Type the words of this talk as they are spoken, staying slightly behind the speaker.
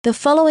The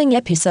following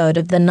episode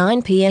of the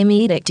 9pm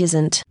Edict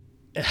isn't.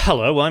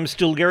 Hello, I'm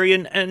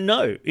Stilgarian, and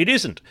no, it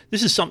isn't.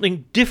 This is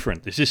something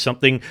different. This is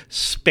something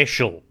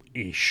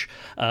special-ish.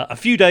 A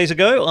few days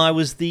ago, I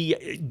was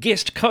the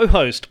guest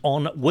co-host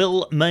on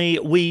Well May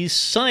We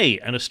Say,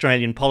 an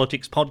Australian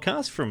politics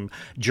podcast from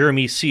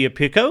Jeremy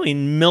Siapico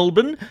in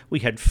Melbourne. We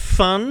had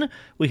fun,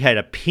 we had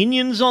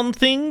opinions on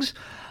things,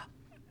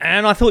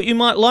 and I thought you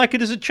might like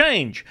it as a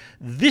change.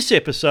 This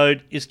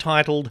episode is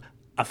titled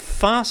A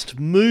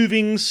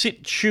Fast-Moving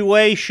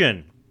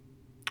Situation.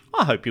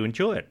 I hope you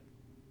enjoy it.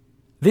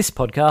 This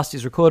podcast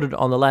is recorded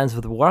on the lands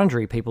of the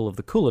Wurundjeri people of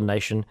the Kulin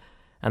Nation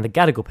and the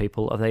Gadigal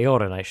people of the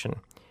Eora Nation.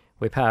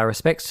 We pay our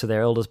respects to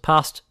their elders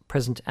past,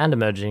 present and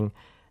emerging,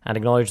 and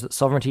acknowledge that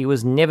sovereignty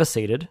was never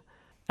ceded,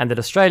 and that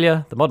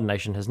Australia, the modern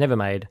nation, has never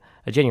made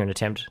a genuine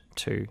attempt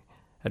to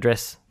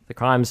address the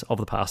crimes of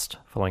the past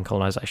following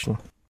colonisation.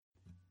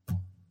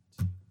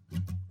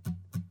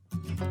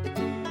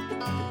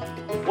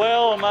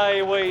 Well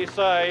may we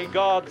say,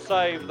 God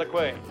save the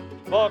Queen,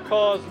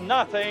 because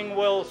nothing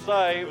will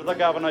save the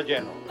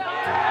Governor-General.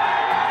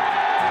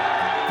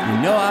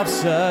 You know I've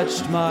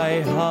searched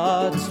my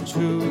heart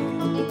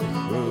to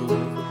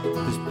prove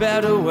there's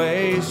better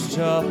ways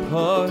to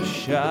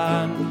push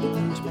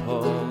and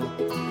pull.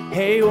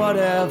 Hey,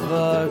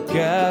 whatever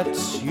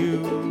gets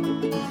you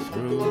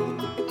through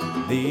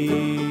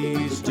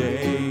these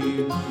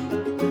days.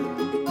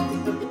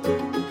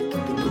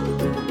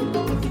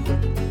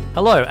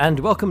 Hello and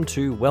welcome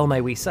to Well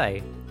May We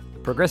Say, a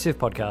progressive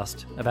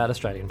podcast about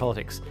Australian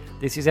politics.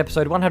 This is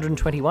episode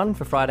 121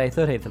 for Friday,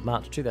 13th of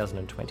March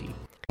 2020.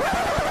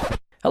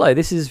 Hello,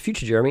 this is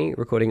Future Jeremy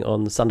recording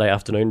on Sunday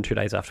afternoon, 2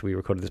 days after we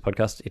recorded this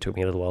podcast. It took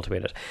me a little while to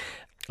edit.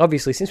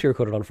 Obviously, since we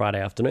recorded on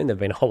Friday afternoon, there have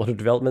been a whole lot of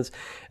developments.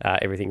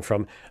 Everything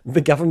from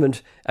the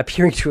government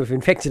appearing to have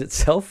infected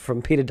itself,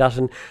 from Peter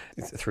Dutton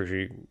through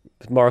to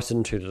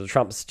Morrison to the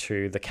Trumps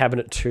to the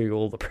cabinet to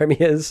all the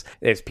premiers.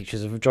 There's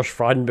pictures of Josh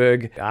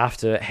Frydenberg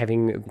after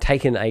having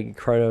taken a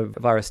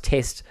coronavirus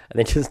test and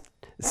then just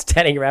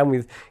standing around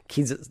with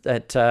kids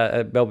at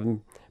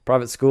Melbourne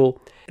private school.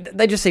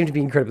 They just seem to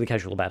be incredibly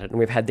casual about it. And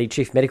we've had the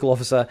chief medical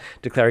officer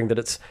declaring that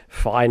it's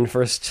fine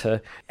for us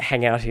to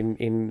hang out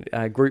in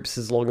groups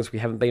as long as we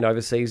haven't been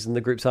overseas and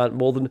the groups aren't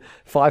more than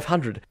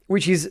 500,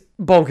 which is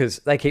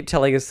bonkers. They keep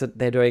telling us that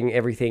they're doing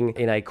everything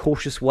in a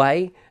cautious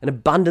way, an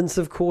abundance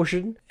of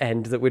caution,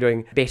 and that we're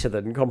doing better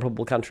than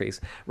comparable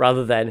countries,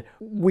 rather than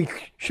we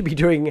should be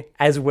doing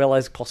as well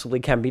as possibly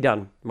can be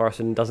done.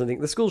 Morrison doesn't think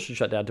the schools should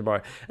shut down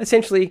tomorrow.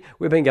 Essentially,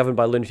 we're being governed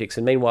by lunatics,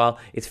 and meanwhile,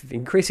 it's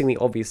increasingly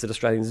obvious that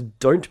Australians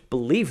don't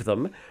believe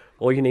them.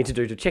 All you need to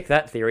do to check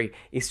that theory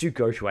is to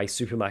go to a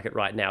supermarket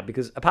right now,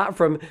 because apart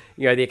from,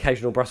 the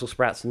occasional Brussels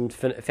sprouts and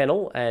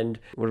fennel and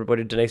what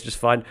did Denise just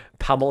find?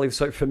 Palm olive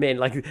soap for men,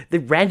 like the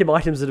random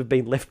items that have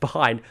been left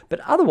behind. But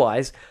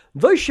otherwise,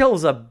 those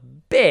shelves are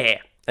bare.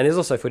 And there's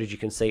also footage you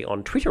can see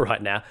on Twitter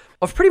right now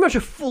of pretty much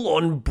a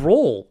full-on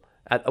brawl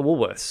at a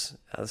Woolworths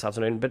this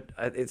afternoon, but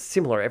it's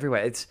similar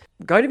everywhere. It's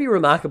going to be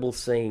remarkable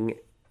seeing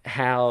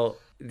how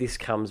this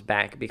comes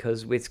back,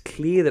 because it's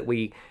clear that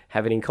we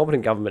have an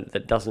incompetent government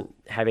that doesn't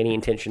have any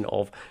intention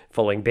of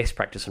following best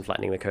practice and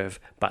flattening the curve,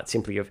 but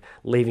simply of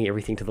leaving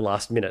everything to the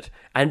last minute.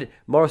 And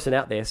Morrison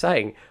out there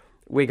saying,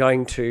 we're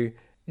going to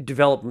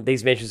develop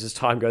these measures as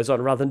time goes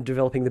on, rather than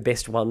developing the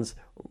best ones,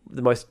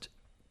 the most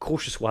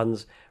cautious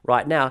ones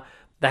right now.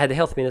 They had the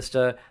Health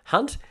Minister,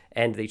 Hunt,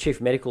 and the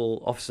Chief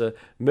Medical Officer,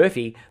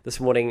 Murphy,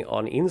 this morning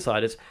on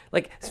Insiders.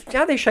 Like,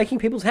 now they're shaking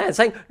people's hands,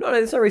 saying, no,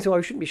 there's no reason why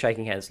we shouldn't be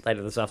shaking hands.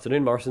 Later this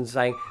afternoon, Morrison's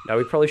saying, no,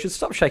 we probably should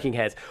stop shaking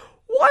hands.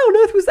 Why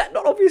on earth was that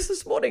not obvious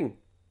this morning?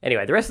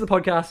 Anyway, the rest of the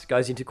podcast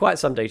goes into quite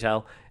some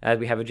detail as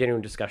we have a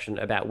genuine discussion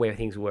about where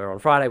things were on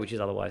Friday, which is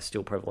otherwise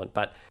still pertinent.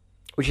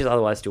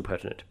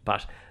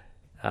 But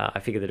I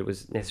figured that it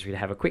was necessary to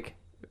have a quick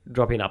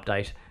drop-in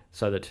update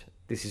so that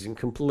this isn't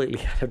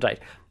completely out of date.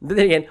 But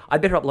then again, I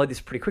better upload this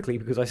pretty quickly,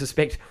 because I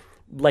suspect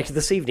later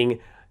this evening,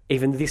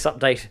 even this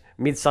update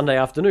mid-Sunday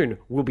afternoon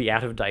will be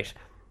out of date.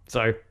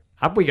 So,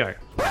 up we go.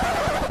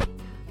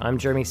 I'm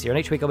Jeremy Sear, and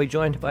each week I'll be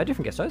joined by a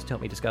different guest host to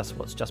help me discuss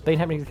what's just been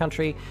happening in the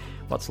country,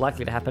 what's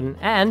likely to happen,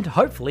 and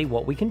hopefully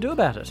what we can do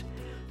about it.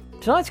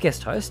 Tonight's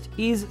guest host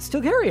is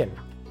Stilgarian.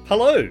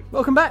 Hello.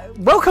 Welcome back.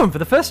 Welcome for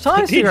the first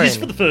time, Stilgarian. It is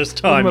for the first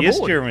time, yes,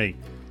 Jeremy.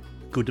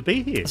 Good to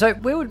be here. So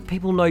where would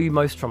people know you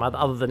most from,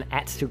 other than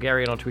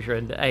 @Stilgarian on Twitter,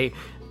 and a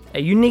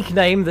unique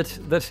name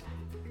that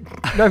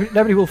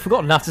nobody will have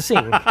forgotten after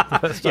seeing the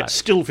first time? Yeah,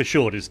 Still for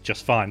short is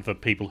just fine for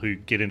people who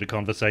get into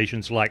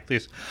conversations like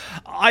this.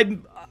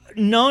 I'm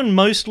known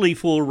mostly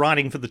for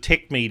writing for the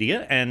tech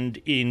media, and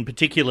in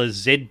particular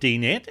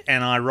ZDNet,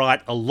 and I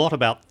write a lot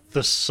about the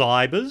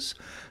cybers.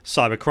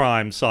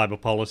 Cybercrime, cyber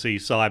policy,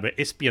 cyber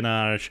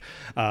espionage,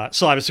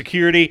 cyber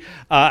security,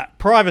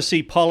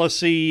 privacy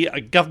policy,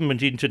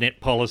 government internet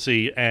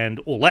policy, and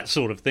all that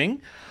sort of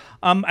thing.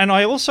 And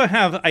I also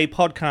have a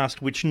podcast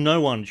which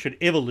no one should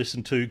ever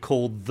listen to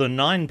called The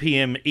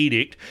 9pm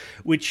Edict,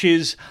 which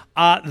is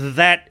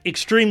that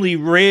extremely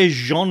rare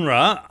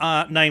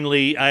genre,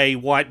 namely a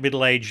white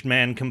middle-aged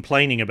man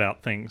complaining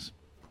about things.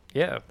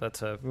 Yeah,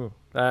 that's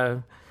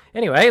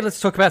anyway, let's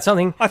talk about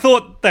something. I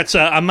thought that's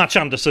a much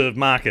underserved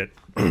market,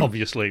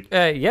 obviously.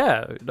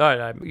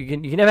 No, you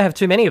can never have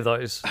too many of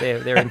those.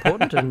 They're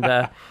important, and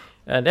I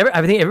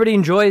think everybody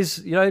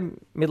enjoys,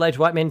 middle-aged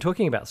white men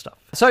talking about stuff.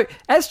 So,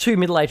 as two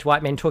middle-aged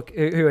white men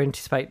who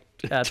anticipate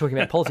talking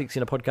about politics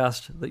in a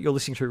podcast that you're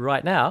listening to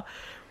right now,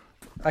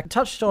 I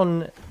touched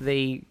on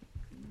the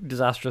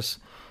disastrous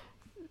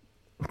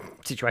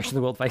situation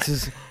the world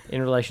faces in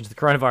relation to the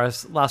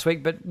coronavirus last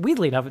week, but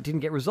weirdly enough, it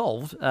didn't get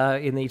resolved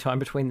in the time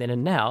between then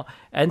and now,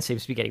 and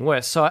seems to be getting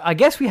worse. So I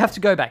guess we have to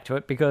go back to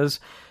it because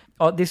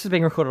this is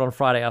being recorded on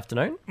Friday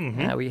afternoon.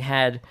 Mm-hmm. We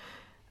had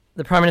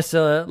the Prime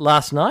Minister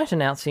last night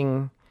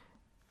announcing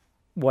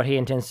what he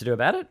intends to do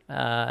about it,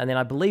 and then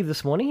I believe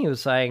this morning he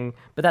was saying,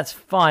 but that's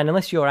fine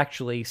unless you're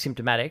actually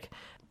symptomatic.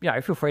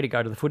 Feel free to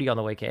go to the footy on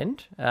the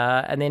weekend.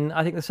 And then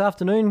I think this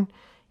afternoon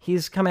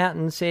he's come out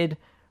and said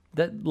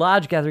that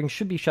large gatherings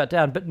should be shut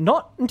down, but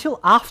not until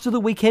after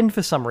the weekend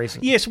for some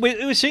reason. Yes,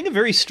 we're seeing a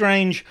very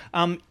strange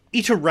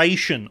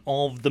iteration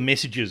of the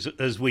messages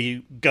as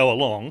we go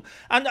along.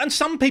 And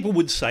some people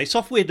would say,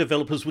 software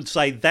developers would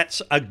say,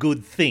 that's a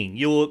good thing.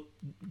 You're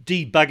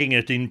debugging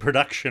it in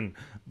production,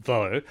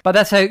 though. But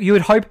that's how you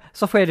would hope,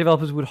 software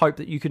developers would hope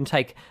that you can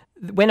take,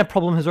 when a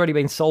problem has already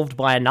been solved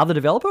by another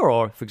developer,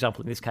 or, for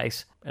example, in this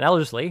case,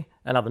 analogously,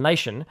 another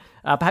nation,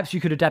 perhaps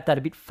you could adapt that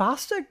a bit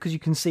faster because you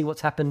can see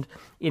what's happened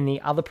in the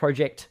other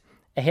project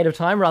ahead of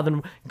time rather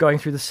than going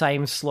through the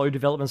same slow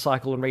development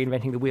cycle and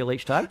reinventing the wheel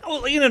each time.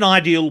 Well, in an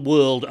ideal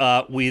world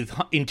with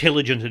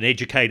intelligent and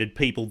educated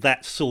people,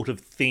 that sort of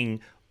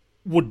thing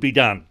would be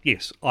done.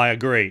 Yes, I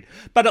agree.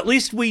 But at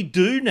least we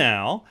do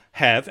now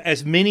have,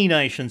 as many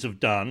nations have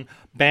done,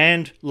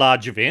 banned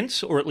large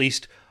events, or at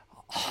least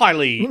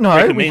highly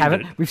recommended. No, we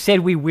haven't. We've said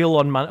we will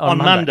on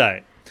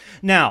Monday.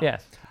 Now,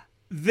 yes.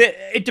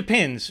 It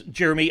depends,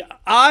 Jeremy.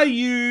 Are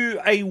you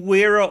a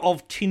wearer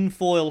of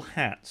tinfoil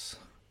hats?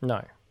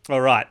 No.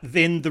 All right.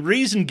 Then the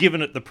reason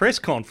given at the press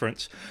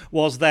conference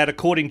was that,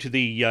 according to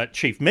the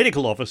chief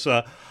medical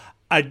officer,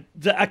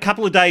 a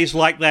couple of days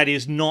like that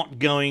is not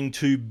going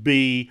to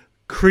be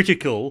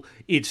critical.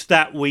 It's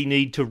that we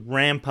need to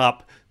ramp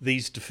up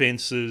these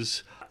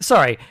defences.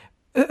 Sorry.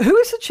 Who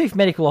is the chief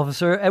medical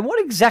officer, and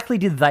what exactly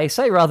did they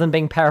say, rather than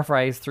being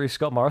paraphrased through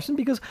Scott Morrison?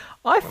 Because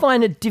I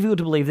find it difficult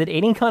to believe that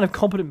any kind of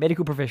competent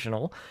medical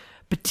professional,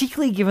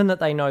 particularly given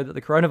that they know that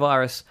the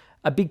coronavirus,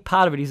 a big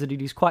part of it is that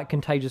it is quite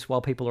contagious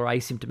while people are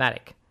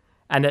asymptomatic,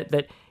 and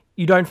that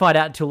you don't find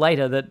out until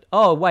later that,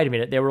 oh, wait a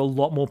minute, there were a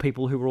lot more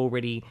people who were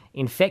already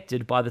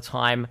infected by the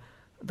time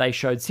they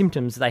showed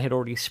symptoms. They had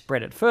already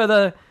spread it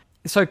further.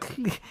 So,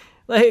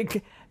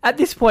 at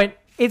this point,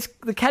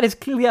 the cat is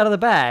clearly out of the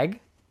bag.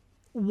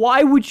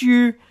 Why would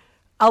you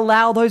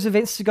allow those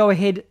events to go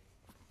ahead?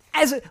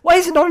 Why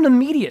is it not an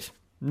immediate?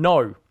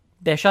 No,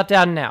 they're shut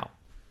down now.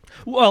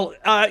 Well,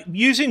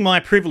 using my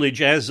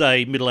privilege as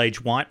a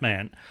middle-aged white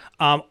man,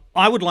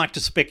 I would like to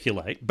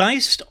speculate,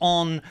 based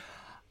on,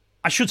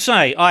 I should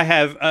say, I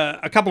have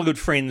a couple of good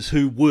friends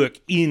who work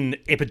in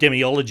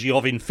epidemiology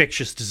of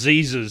infectious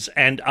diseases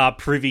and are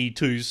privy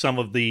to some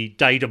of the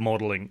data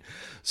modelling.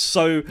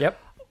 So yep.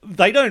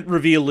 They don't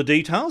reveal the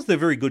details. They're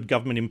very good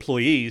government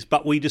employees,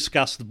 but we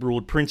discuss the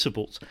broad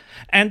principles.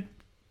 And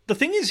the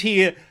thing is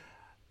here,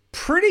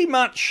 pretty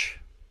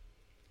much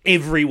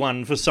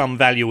everyone, for some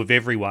value of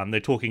everyone, they're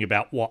talking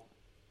about what,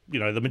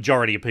 the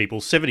majority of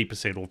people,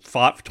 70% or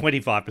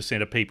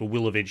 25% of people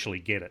will eventually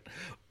get it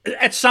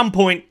at some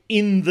point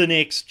in the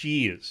next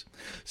years.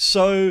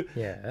 So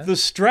The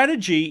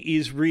strategy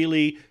is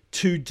really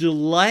to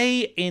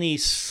delay any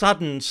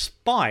sudden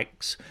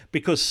spikes,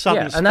 because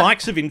sudden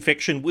spikes of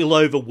infection will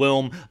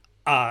overwhelm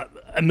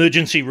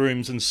emergency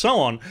rooms and so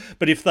on.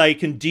 But if they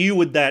can deal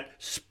with that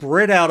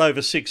spread out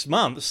over 6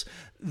 months,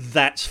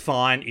 that's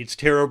fine. It's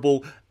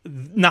terrible.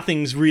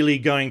 Nothing's really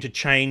going to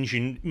change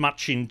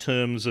much in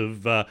terms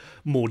of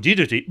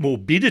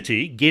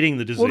morbidity, getting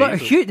the disease. Well,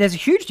 there's a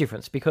huge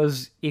difference,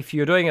 because if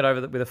you're doing it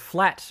with a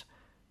flat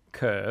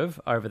curve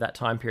over that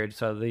time period,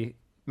 so the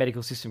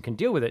medical system can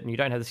deal with it, and you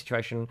don't have the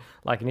situation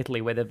like in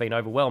Italy where they've been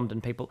overwhelmed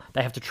and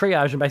they have to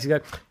triage and basically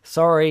go,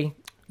 sorry,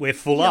 we're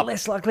full up,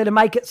 less likely to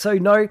make it, so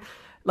no.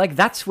 Like,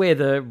 that's where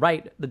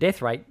the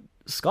death rate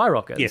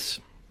skyrockets. Yes.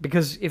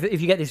 Because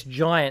if you get this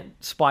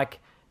giant spike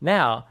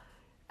now,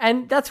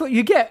 and that's what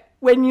you get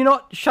when you're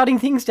not shutting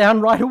things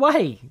down right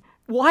away.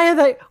 Why are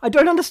they? I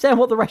don't understand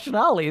what the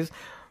rationale is.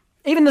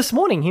 Even this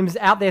morning, he was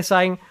out there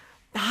saying,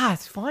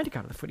 it's fine to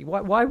go to the footy.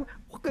 Why? Who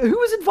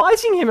was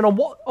advising him, and on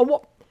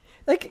what?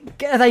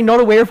 Like, are they not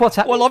aware of what's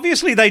happening? Well,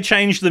 obviously they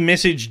changed the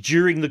message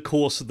during the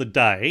course of the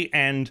day,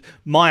 and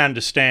my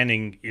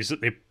understanding is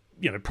that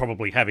they're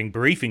probably having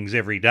briefings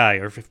every day,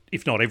 or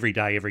if not every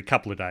day, every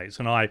couple of days.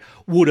 And I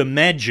would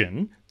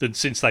imagine that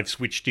since they've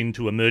switched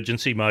into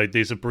emergency mode,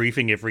 there's a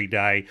briefing every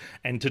day,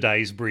 and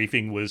today's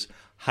briefing was,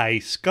 hey,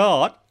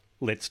 Scott,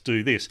 let's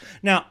do this.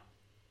 Now,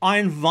 I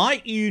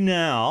invite you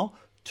now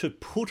to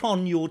put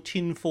on your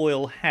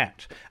tinfoil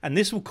hat, and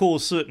this will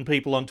cause certain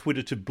people on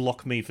Twitter to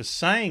block me for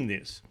saying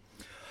this.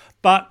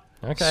 But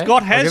Okay.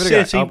 Scott has I'll give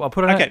it a said go. he... I'll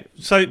put it on. Okay,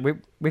 so...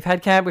 We've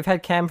had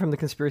Cam from the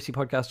Conspiracy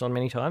Podcast on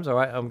many times. All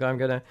right, I'm going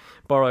to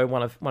borrow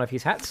one of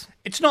his hats.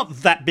 It's not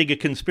that big a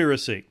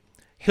conspiracy.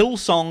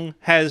 Hillsong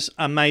has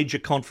a major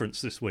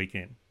conference this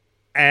weekend.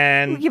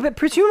 And... Yeah, but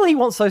presumably he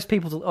wants those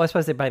people to... I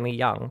suppose they're mainly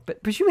young,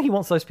 but presumably he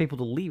wants those people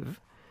to live.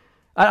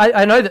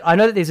 I know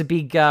that there's a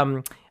big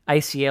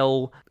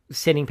ACL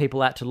sending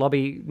people out to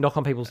lobby, knock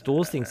on people's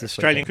doors things this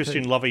Australian weekend.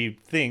 Christian Lobby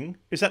thing.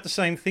 Is that the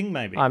same thing,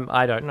 maybe?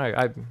 I don't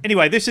know.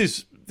 Anyway, this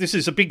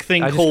is a big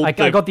thing called...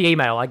 I got the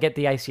email. I get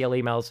the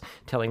ACL emails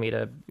telling me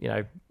to,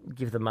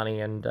 give them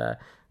money and that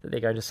they're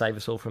going to save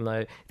us all from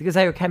those. Because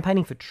they were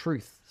campaigning for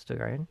truth,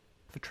 Sturgeon.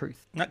 For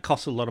truth. That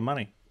costs a lot of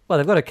money. Well,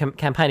 they've got a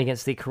campaign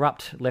against the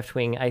corrupt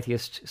left-wing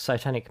atheist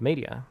satanic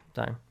media.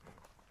 So,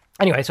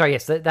 anyway, sorry,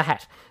 yes, the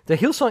hat. The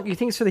Hillsong, you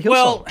think it's for the Hillsong?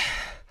 Well,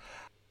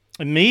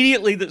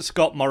 immediately that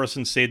Scott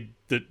Morrison said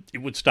that it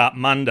would start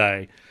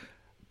Monday,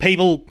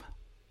 people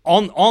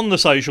on the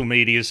social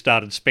media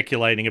started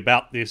speculating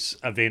about this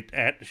event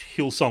at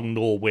Hillsong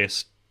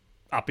Norwest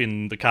up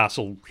in the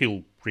Castle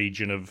Hill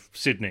region of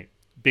Sydney.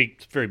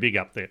 Big, very big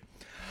up there.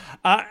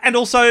 And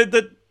also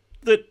that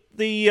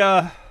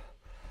the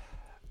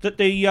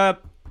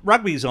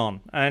rugby's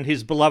on and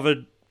his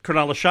beloved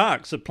Cronulla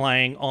Sharks are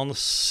playing on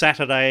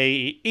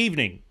Saturday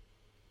evening.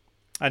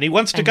 And he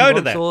wants to go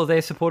to that. All of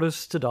their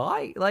supporters to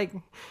die. Like,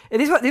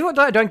 this is what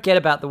I don't get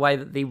about the way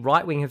that the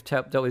right wing have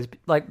dealt with.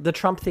 Like, the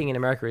Trump thing in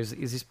America is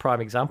this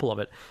prime example of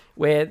it,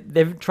 where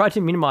they've tried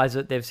to minimize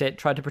it. They've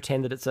tried to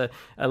pretend that it's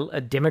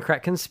a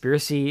Democrat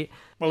conspiracy.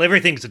 Well,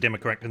 everything's a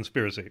Democrat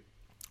conspiracy.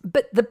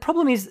 But the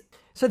problem is,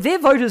 so their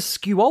voters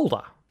skew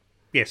older.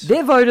 Yes.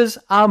 Their voters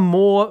are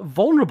more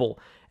vulnerable,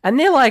 and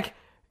they're like,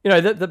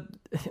 the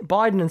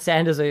Biden and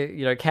Sanders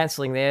are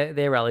cancelling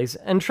their rallies,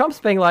 and Trump's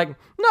being like,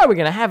 no, we're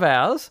going to have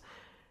ours.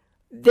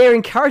 They're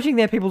encouraging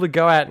their people to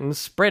go out and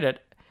spread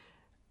it.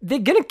 They're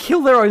going to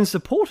kill their own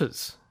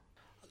supporters.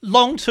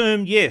 Long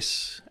term,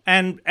 yes.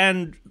 And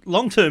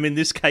long term in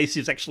this case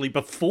is actually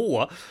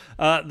before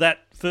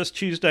that first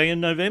Tuesday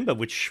in November,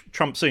 which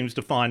Trump seems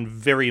to find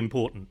very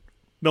important.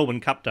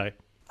 Melbourne Cup Day.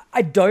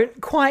 I don't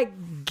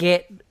quite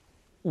get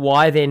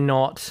why they're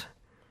not...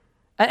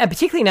 And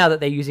particularly now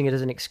that they're using it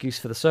as an excuse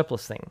for the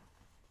surplus thing.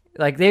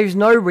 Like, there's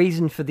no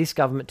reason for this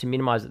government to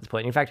minimise at this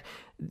point. In fact,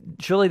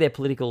 surely their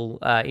political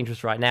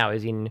interest right now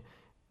is in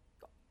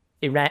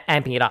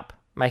amping it up,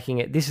 making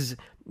it... This is,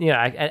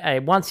 a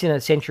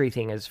once-in-a-century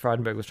thing, as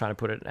Frydenberg was trying to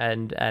put it,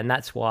 and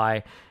that's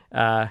why...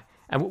 and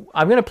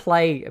I'm going to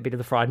play a bit of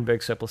the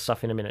Frydenberg surplus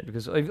stuff in a minute,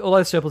 because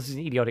although surplus is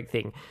an idiotic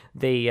thing,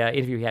 the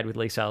interview he had with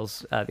Lee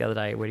Sales the other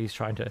day, where he's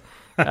trying to...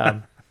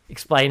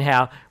 explain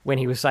how, when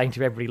he was saying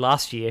to everybody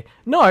last year,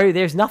 no,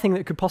 there's nothing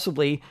that could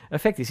possibly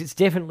affect this. It's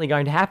definitely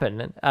going to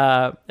happen.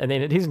 And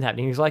then it isn't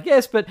happening. He's like,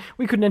 yes, but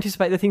we couldn't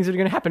anticipate the things that are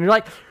going to happen. And you're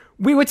like,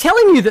 we were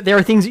telling you that there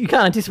are things that you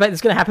can't anticipate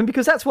that's going to happen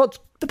because that's what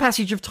the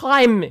passage of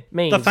time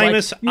means. The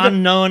famous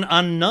unknown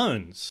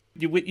unknowns.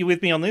 You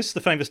with me on this? The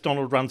famous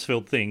Donald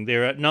Rumsfeld thing.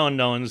 There are known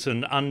knowns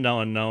and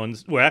unknown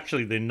knowns. Well,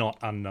 actually, they're not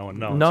unknown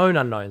knowns. Known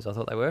unknowns, I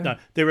thought they were. No,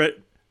 there are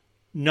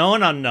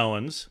known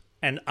unknowns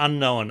and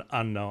unknown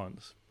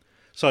unknowns.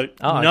 So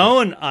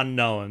known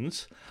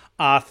unknowns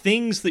are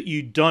things that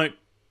you don't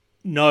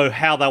know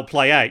how they'll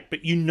play out,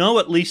 but you know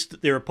at least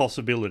that they're a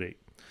possibility.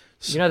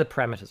 You know the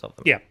parameters of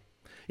them.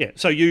 Yeah.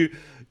 So you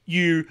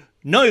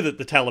know that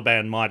the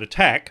Taliban might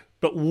attack,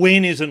 but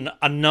when is an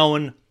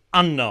unknown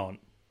unknown?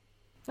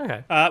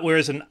 Okay.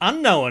 Whereas an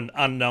unknown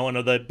unknown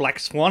are the black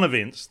swan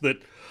events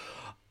that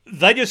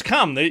they just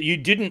come. That you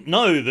didn't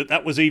know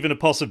that was even a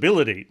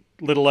possibility,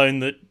 let alone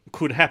that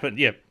could happen.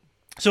 Yeah.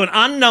 So an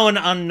unknown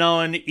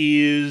unknown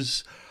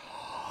is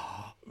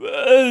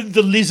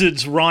the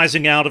lizards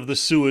rising out of the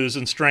sewers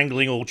and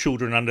strangling all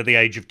children under the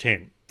age of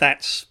 10.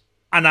 That's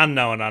an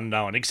unknown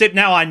unknown, except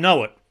now I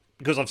know it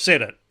because I've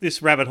said it.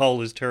 This rabbit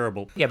hole is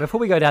terrible. Yeah, before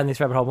we go down this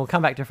rabbit hole, we'll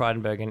come back to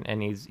Frydenberg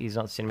and his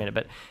nonsense in a minute,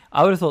 but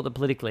I would have thought that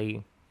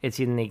politically it's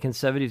in the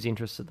Conservatives'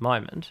 interests at the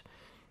moment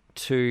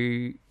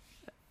to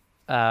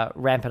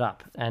ramp it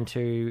up and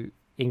to...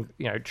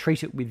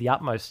 treat it with the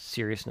utmost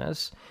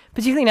seriousness,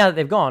 particularly now that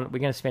they've gone, we're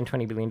going to spend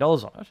 $20 billion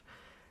on it.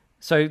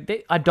 So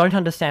I don't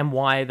understand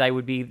why they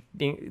would be...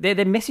 Their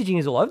messaging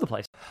is all over the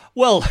place.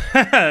 Well,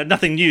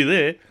 nothing new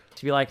there.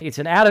 To be like, it's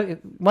an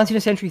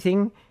once-in-a-century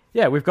thing.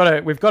 Yeah, we've got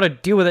to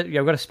deal with it.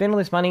 We've got to spend all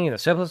this money, the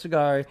surplus to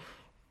go.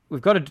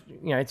 We've got to...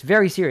 it's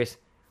very serious.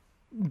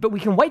 But we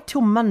can wait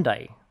till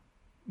Monday.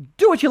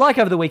 Do what you like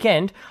over the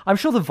weekend. I'm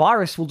sure the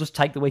virus will just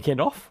take the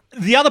weekend off.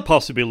 The other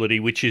possibility,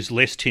 which is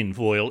less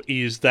tinfoil,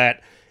 is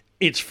that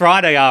it's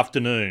Friday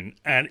afternoon,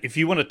 and if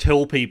you want to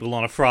tell people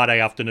on a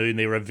Friday afternoon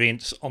their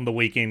events on the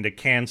weekend are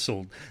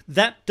cancelled,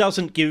 that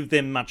doesn't give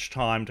them much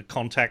time to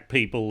contact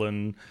people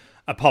and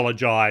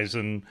apologise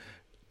and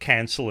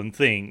cancel and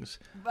things.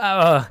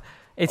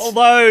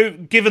 Although,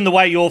 given the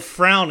way you're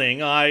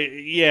frowning,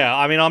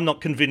 I'm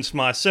not convinced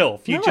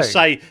myself. You just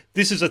say,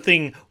 this is a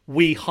thing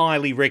we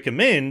highly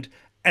recommend,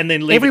 and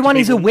then leave everyone it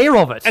to is people, aware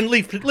of it. And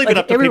leave it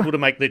up to people to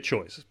make their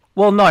choice.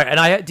 Well, no,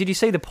 and did you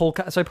see the Paul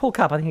Cupp? So Paul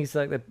Cupp, I think he's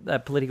like the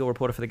political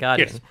reporter for The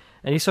Guardian. Yes.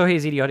 And you saw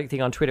his idiotic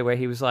thing on Twitter where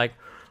he was like,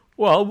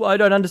 well, I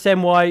don't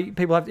understand why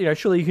people have,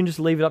 surely you can just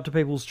leave it up to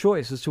people's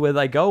choice as to whether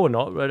they go or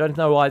not. I don't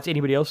know why it's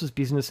anybody else's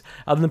business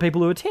other than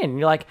people who attend. And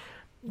you're like,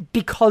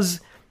 because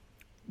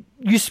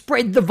you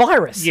spread the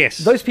virus. Yes.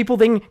 Those people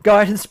then go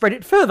out and spread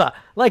it further.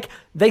 Like,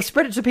 they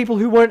spread it to people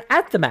who weren't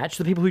at the match,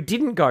 the people who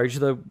didn't go to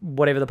the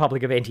whatever the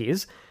public event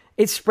is.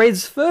 It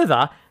spreads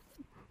further.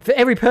 For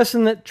every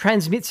person that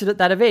transmits it at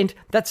that event,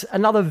 that's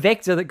another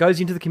vector that goes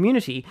into the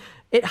community.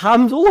 It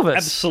harms all of us.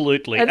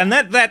 Absolutely. And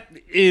that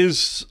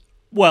is,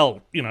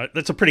 well,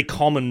 that's a pretty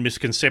common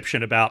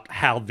misconception about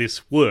how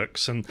this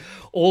works. And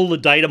all the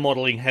data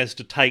modelling has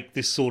to take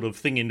this sort of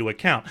thing into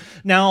account.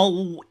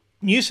 Now,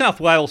 New South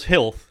Wales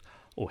Health,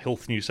 or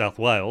Health New South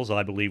Wales,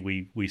 I believe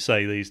we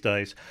say these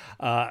days,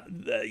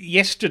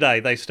 yesterday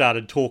they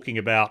started talking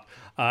about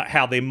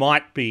how there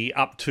might be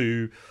up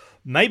to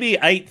maybe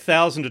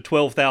 8,000 to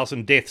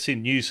 12,000 deaths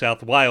in New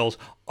South Wales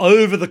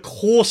over the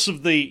course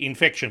of the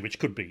infection, which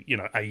could be,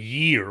 a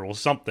year or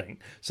something.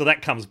 So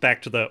that comes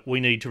back to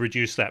we need to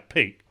reduce that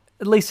peak.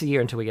 At least a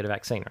year until we get a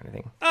vaccine or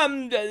anything.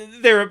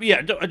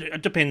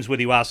 It depends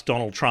whether you ask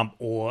Donald Trump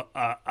or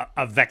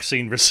a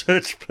vaccine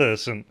research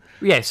person.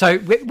 Yeah, so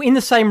in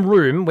the same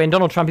room, when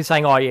Donald Trump is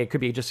saying, oh, yeah, it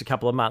could be just a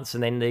couple of months,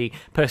 and then the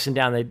person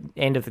down the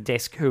end of the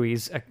desk who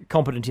is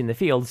competent in the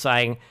field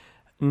saying,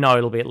 no,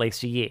 it'll be at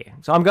least a year.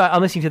 So I'm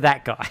listening to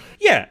that guy.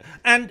 Yeah,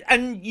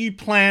 and you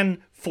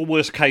plan for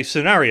worst case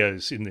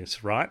scenarios in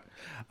this, right?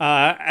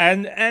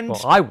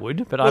 Well, I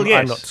would, but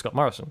I'm not Scott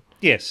Morrison.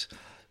 Yes.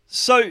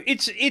 So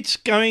it's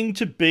going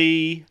to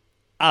be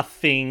a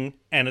thing,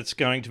 and it's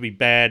going to be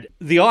bad.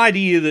 The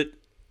idea that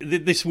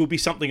this will be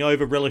something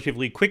over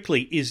relatively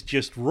quickly is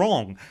just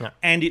wrong. No.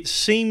 And it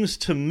seems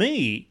to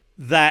me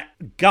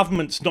that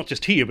governments, not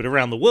just here but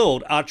around the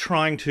world, are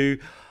trying to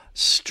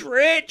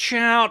stretch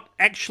out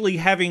actually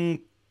having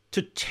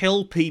to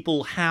tell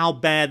people how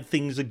bad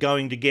things are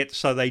going to get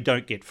so they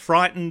don't get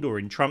frightened, or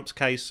in Trump's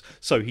case,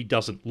 so he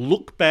doesn't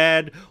look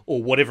bad,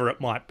 or whatever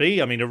it might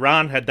be. I mean,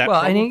 Iran had that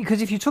problem. Well,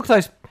 because if you took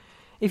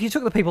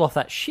the people off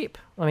that ship,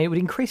 I mean, it would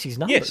increase his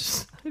numbers.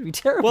 Yes. It'd be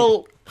terrible.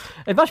 Well,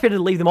 it's much better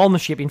to leave them on the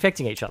ship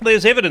infecting each other.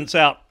 There's evidence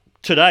out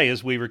today,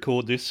 as we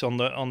record this on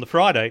the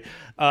Friday,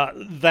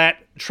 that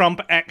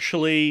Trump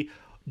actually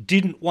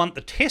didn't want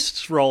the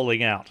tests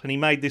rolling out, and he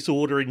made this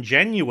order in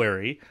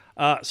January.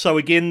 So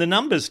again, the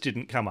numbers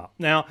didn't come up.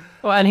 Now,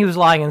 and he was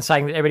lying and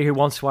saying that everybody who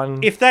wants one.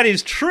 If that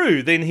is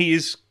true, then he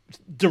is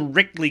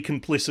directly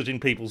complicit in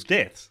people's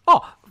deaths.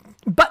 Oh,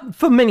 but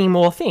for many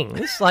more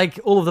things, like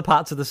all of the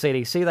parts of the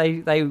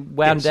CDC, they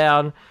wound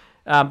down.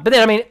 But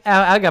then, I mean,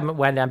 our government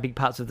wound down big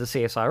parts of the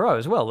CSIRO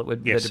as well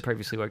that had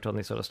previously worked on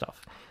this sort of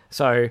stuff.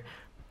 So,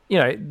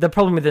 the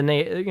problem with the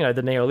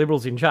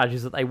neoliberals in charge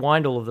is that they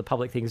wind all of the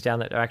public things down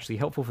that are actually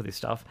helpful for this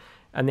stuff,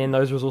 and then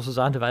those resources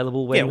aren't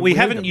available when we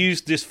haven't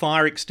used this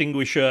fire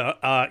extinguisher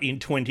in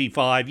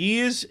 25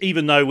 years,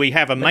 even though we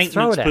have a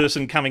maintenance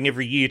person coming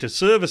every year to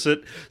service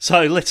it.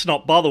 So let's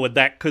not bother with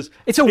that, because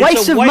it's a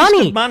waste of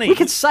money. We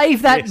could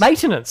save that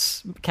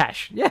maintenance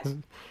cash. Yes.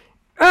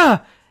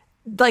 And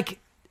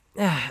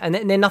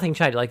then nothing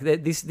changed. Like,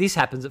 this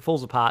happens, it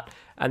falls apart,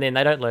 and then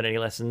they don't learn any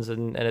lessons,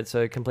 and it's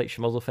a complete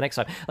schmozzle for next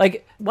time.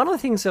 Like, one of the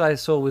things that I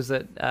saw was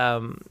that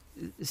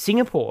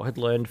Singapore had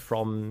learned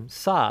from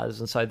SARS,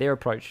 and so their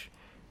approach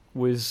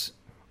was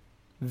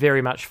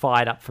very much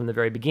fired up from the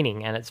very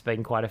beginning, and it's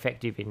been quite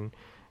effective in...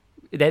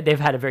 They've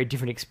had a very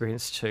different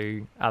experience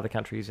to other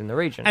countries in the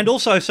region. And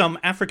also some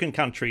African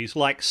countries,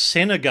 like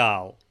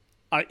Senegal,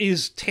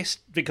 is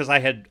because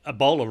they had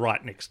Ebola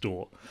right next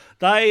door.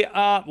 They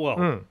are,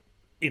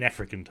 in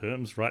African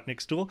terms, right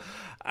next door.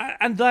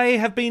 And they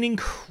have been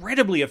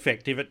incredibly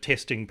effective at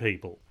testing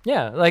people.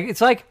 Yeah,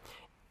 it's like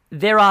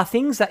there are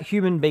things that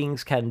human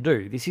beings can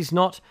do.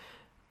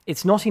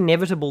 It's not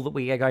inevitable that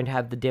we are going to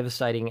have the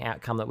devastating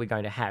outcome that we're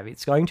going to have.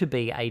 It's going to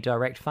be a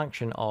direct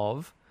function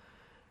of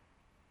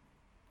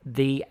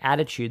the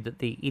attitude that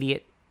the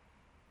idiot...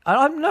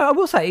 I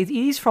will say, it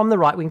is from the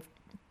right-wing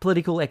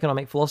political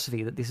economic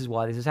philosophy that this is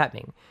why this is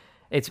happening.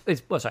 It's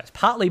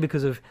partly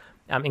because of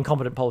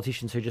incompetent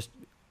politicians who just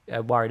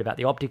are worried about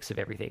the optics of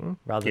everything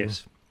rather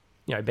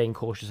than being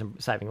cautious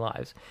and saving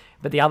lives.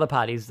 But the other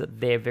part is that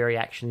their very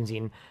actions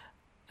in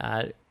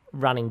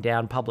running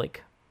down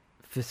public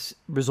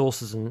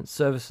resources and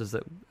services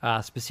that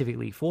are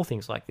specifically for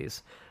things like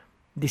this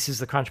is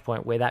the crunch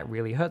point where that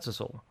really hurts us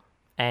all.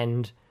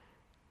 And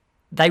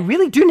they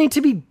really do need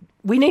to be...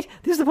 this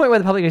is the point where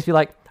the public needs to be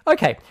like,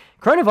 okay,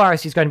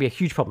 coronavirus is going to be a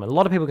huge problem. A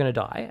lot of people are going to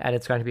die, and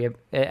it's going to be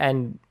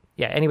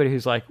anybody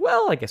who's like,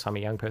 well, I guess I'm a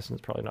young person,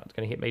 it's probably not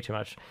going to hit me too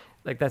much.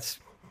 Like,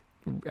 that's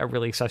a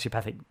really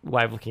sociopathic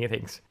way of looking at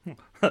things.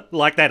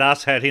 Like that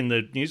asshat in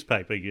the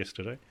newspaper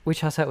yesterday.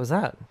 Which asshat was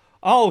that?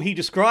 Oh, he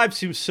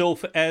describes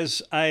himself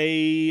as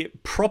a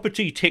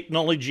property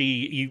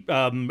technology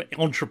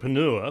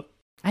entrepreneur.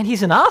 And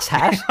he's an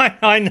asshat.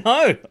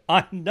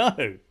 I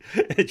know.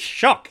 It's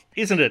shock,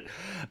 isn't it?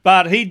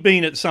 But he'd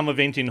been at some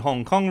event in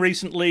Hong Kong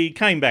recently,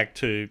 came back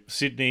to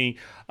Sydney,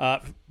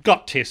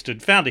 got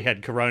tested, found he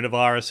had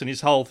coronavirus, and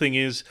his whole thing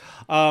is,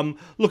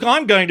 look,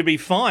 I'm going to be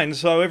fine,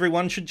 so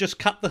everyone should just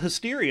cut the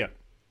hysteria.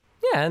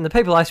 Yeah, and the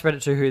people I spread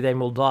it to who then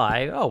will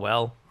die, oh,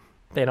 well,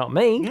 they're not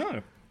me.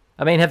 No.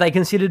 I mean, have they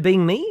considered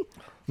being me?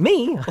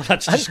 Me? Well,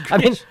 that's just I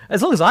mean,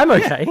 as long as I'm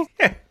okay.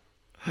 Yeah.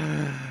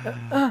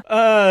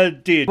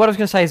 Dear. What I was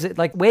going to say is that,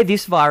 like, where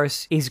this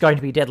virus is going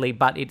to be deadly,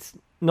 but it's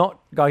not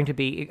going to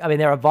be... I mean,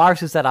 there are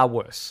viruses that are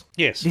worse.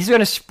 Yes. This is going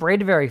to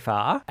spread very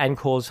far and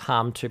cause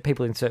harm to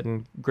people in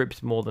certain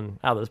groups more than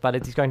others, but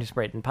it's going to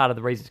spread. And part of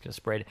the reason it's going to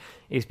spread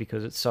is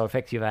because it's so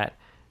effective at...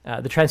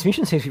 the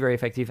transmission seems to be very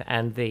effective,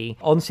 and the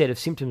onset of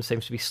symptoms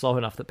seems to be slow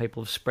enough that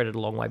people have spread it a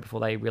long way before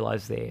they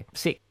realise they're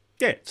sick.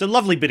 Yeah, it's a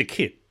lovely bit of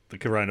kit, the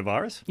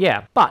coronavirus.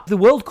 Yeah, but the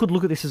world could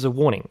look at this as a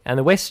warning, and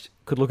the West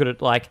could look at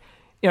it like,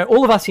 you know,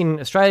 all of us in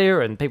Australia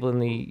and people in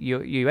the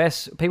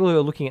US, people who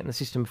are looking at the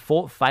system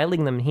for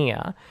failing them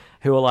here,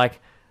 who are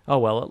like, oh,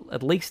 well,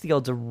 at least the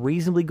odds are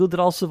reasonably good that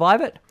I'll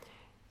survive it.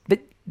 But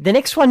the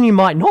next one you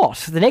might not.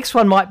 The next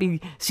one might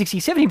be 60,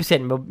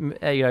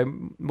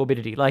 70%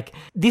 morbidity. Like,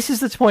 this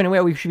is the point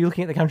where we should be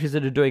looking at the countries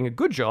that are doing a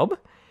good job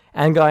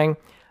and going,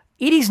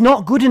 it is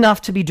not good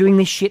enough to be doing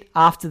this shit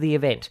after the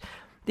event.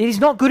 It is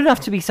not good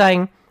enough to be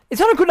saying, it's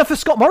not good enough for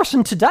Scott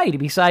Morrison today to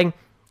be saying,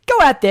 go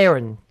out there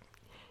and,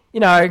 you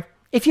know,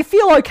 if you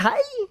feel okay,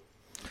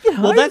 you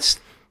know, Well, that's...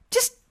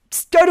 just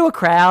go to a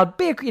crowd,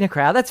 be in a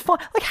crowd, that's fine.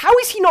 Like, how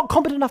is he not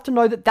competent enough to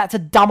know that that's a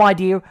dumb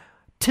idea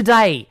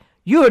today?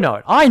 You know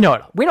it. I know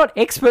it. We're not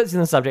experts in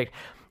the subject.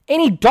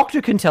 Any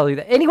doctor can tell you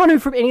that. Anyone who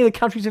from any of the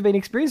countries who've been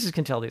experienced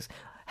can tell this.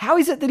 How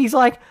is it that he's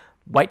like,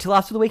 wait till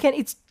after the weekend?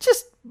 It's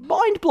just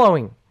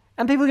mind-blowing.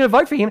 And people are going to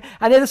vote for him,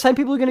 and they're the same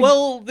people who are going to...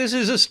 Well, this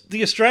is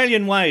the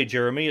Australian way,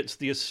 Jeremy. It's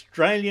the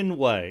Australian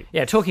way.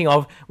 Yeah, talking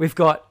of, we've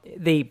got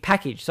the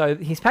package. So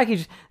his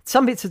package,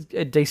 some bits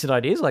are decent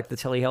ideas, like the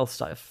telehealth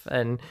stuff.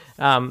 And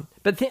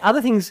but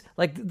other things,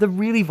 like the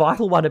really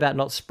vital one about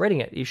not spreading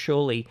it is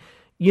surely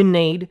you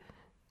need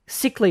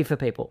sick leave for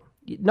people.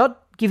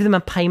 Not give them a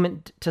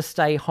payment to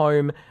stay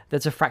home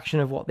that's a fraction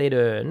of what they'd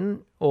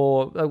earn,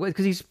 or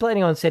because he's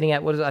planning on setting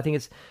out, I think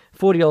it's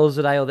 $40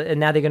 a day, and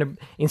now they're going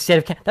to, instead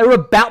of, they were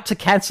about to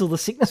cancel the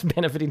sickness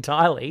benefit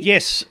entirely.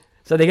 Yes.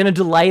 So they're going to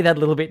delay that a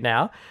little bit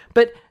now.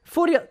 But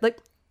 40, like,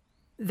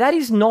 that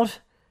is not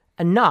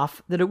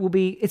enough that it will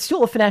be, it's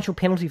still a financial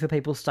penalty for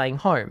people staying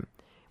home,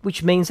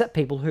 which means that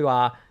people who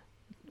are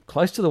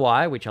close to the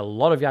wire, which a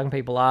lot of young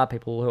people are,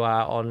 people who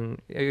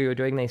are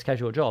doing these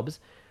casual jobs,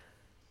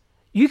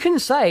 you can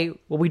say,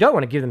 well, we don't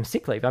want to give them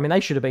sick leave. I mean, they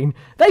should have been...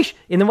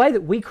 in the way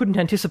that we couldn't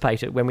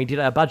anticipate it when we did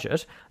our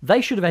budget,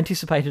 they should have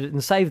anticipated it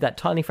and saved that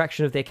tiny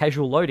fraction of their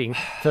casual loading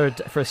for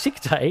a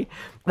sick day.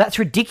 That's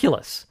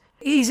ridiculous.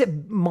 Is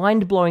it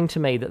mind-blowing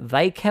to me that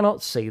they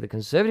cannot see, the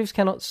Conservatives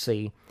cannot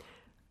see,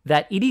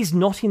 that it is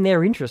not in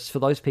their interests for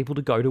those people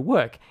to go to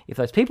work. If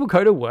those people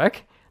go to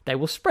work, they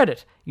will spread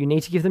it. You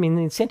need to give them an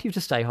incentive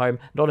to stay home,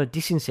 not a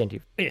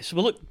disincentive. Yes,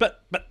 well, look,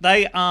 but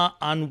they are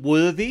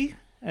unworthy,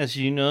 as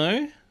you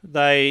know.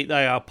 They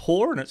are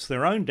poor, and it's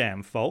their own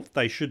damn fault.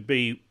 They should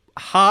be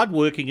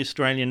hard-working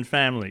Australian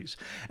families.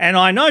 And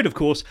I note, of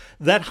course,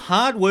 that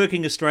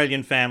hard-working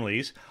Australian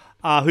families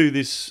are who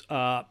this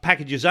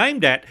package is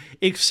aimed at,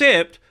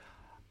 except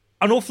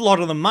an awful lot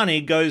of the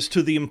money goes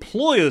to the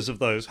employers of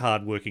those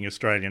hard-working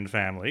Australian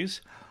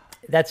families.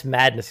 That's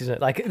madness, isn't it?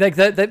 Like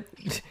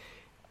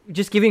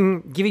just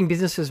giving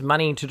businesses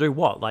money to do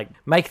what? Like,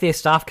 make their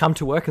staff come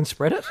to work and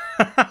spread it?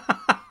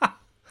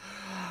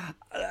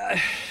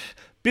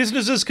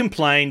 Businesses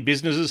complain.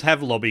 Businesses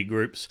have lobby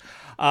groups.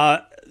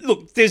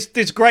 Look,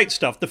 there's great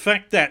stuff. The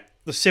fact that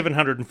the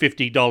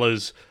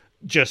 $750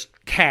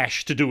 just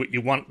cash to do what you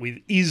want with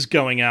is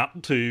going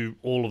out to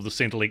all of the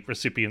Centrelink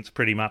recipients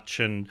pretty much,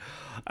 and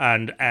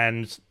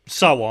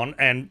so on,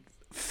 and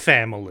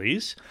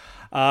families.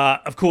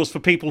 Of course, for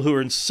people who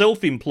are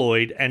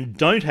self-employed and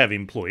don't have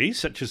employees,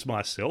 such as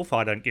myself,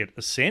 I don't get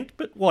a cent,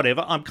 but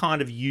whatever. I'm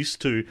kind of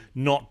used to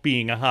not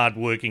being a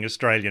hard-working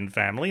Australian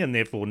family and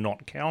therefore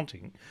not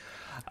counting.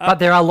 But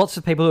there are lots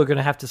of people who are going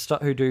to have to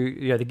start, who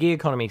do the gig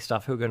economy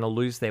stuff, who are going to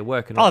lose their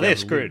work. And they're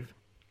screwed.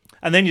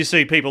 And then you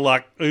see people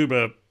like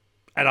Uber,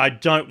 and I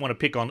don't want to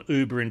pick on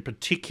Uber in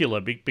particular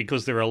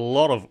because there are a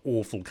lot of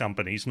awful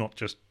companies, not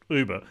just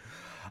Uber,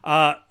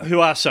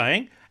 who are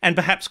saying, and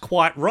perhaps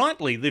quite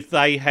rightly, if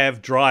they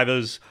have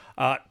drivers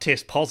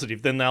test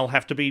positive, then they'll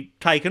have to be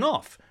taken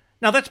off.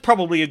 Now, that's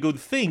probably a good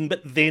thing,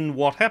 but then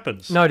what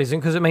happens? No, it isn't,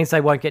 because it means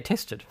they won't get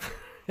tested.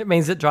 It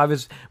means that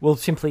drivers will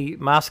simply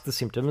mask the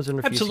symptoms and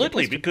refuse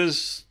Absolutely, to get tested.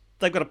 because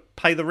they've got to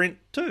pay the rent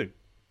too.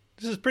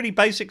 This is pretty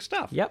basic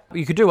stuff. Yep.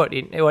 You could do what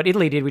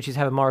Italy did, which is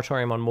have a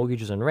moratorium on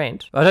mortgages and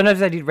rent. I don't know if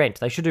they did rent.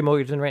 They should do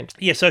mortgages and rent.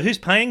 Yeah, so who's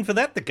paying for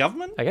that? The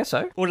government? I guess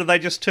so. Or do they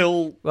just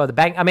tell... Well, the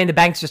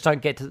banks just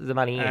don't get the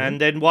money in. And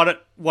then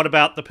what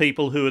about the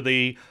people who are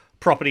the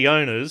property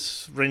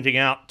owners renting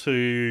out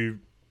to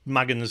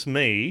Muggins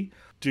Me?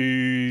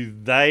 Do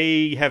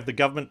they have the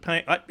government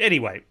paying?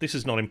 Anyway, this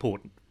is not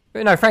important.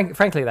 No,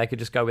 frankly, they could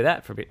just go with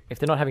that for a bit. If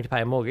they're not having to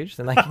pay a mortgage,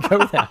 then they can go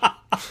with that.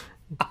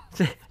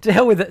 To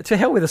hell with the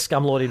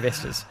scumlord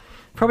investors.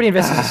 Property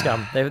investors are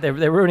scum.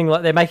 They're ruining.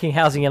 They're making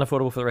housing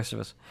unaffordable for the rest of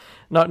us.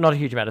 Not a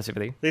huge amount of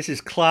sympathy. This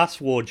is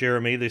class war,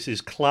 Jeremy. This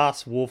is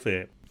class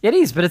warfare. It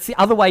is, but it's the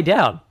other way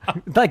down.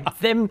 Like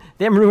them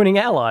ruining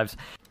our lives.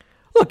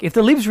 Look, if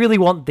the Libs really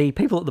want the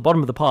people at the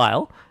bottom of the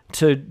pile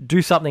to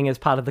do something as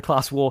part of the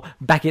class war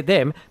back at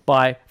them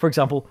by, for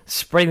example,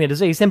 spreading the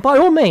disease, then by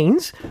all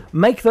means,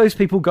 make those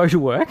people go to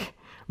work,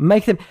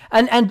 make them...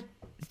 And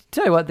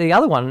tell you what, the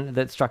other one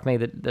that struck me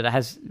that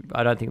has,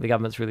 I don't think the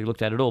government's really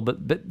looked at all, but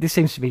this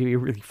seems to be a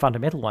really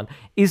fundamental one,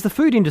 is the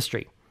food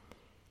industry.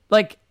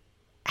 Like,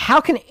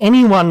 how can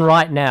anyone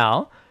right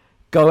now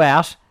go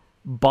out,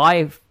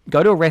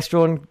 go to a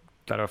restaurant,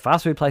 go to a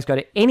fast food place, go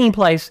to any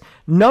place,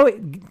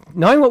 knowing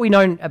what we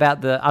know about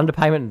the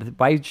underpayment and the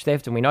wage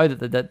theft, and we know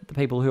that the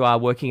people who are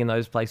working in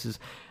those places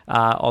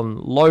are on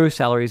low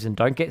salaries and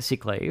don't get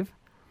sick leave,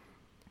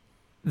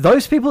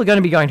 those people are going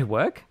to be going to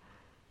work.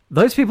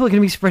 Those people are going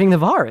to be spreading the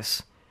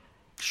virus.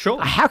 Sure.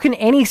 How can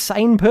any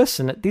sane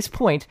person at this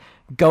point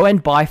go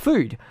and buy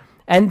food?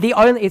 And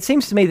it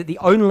seems to me that the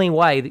only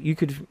way that you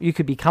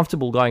could be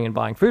comfortable going and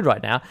buying food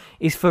right now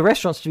is for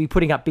restaurants to be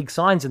putting up big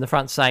signs in the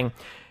front saying,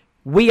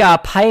 we are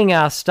paying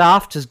our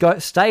staff to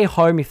stay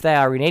home if they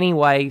are in any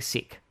way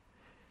sick.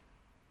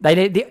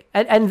 The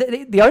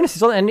onus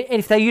is on, and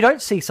if you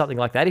don't see something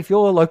like that, if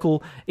you're a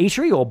local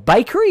eatery or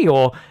bakery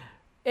or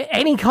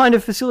any kind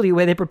of facility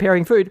where they're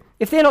preparing food,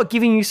 if they're not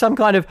giving you some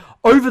kind of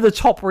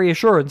over-the-top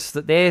reassurance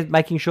that they're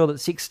making sure that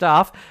sick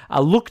staff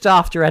are looked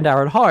after and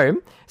are at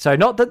home, so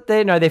not that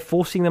they're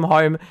forcing them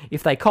home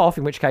if they cough,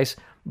 in which case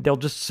they'll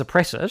just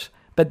suppress it,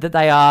 but that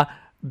they are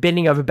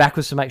bending over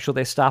backwards to make sure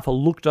their staff are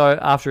looked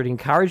after and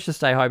encouraged to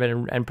stay home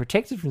and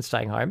protected from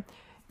staying home.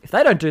 If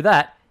they don't do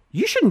that,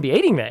 you shouldn't be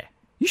eating there.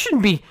 You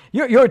shouldn't be...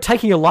 You're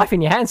taking your life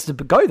in your hands to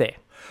go there.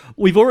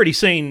 We've already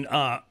seen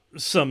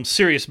some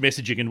serious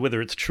messaging, and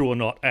whether it's true or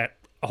not, at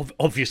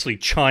obviously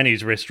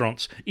Chinese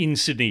restaurants in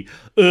Sydney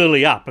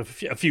early up a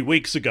few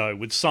weeks ago,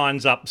 with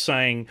signs up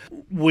saying,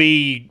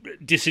 we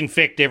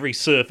disinfect every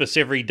surface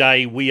every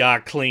day, we are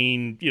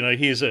clean,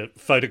 here's a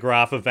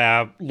photograph of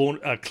our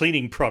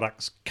cleaning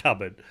products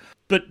cupboard.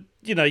 But,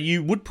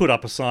 you would put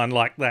up a sign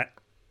like that,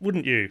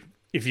 wouldn't you?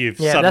 If you've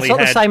suddenly that's not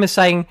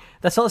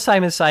the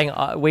same as saying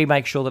we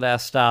make sure that our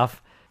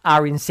staff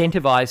are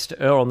incentivized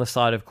to err on the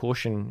side of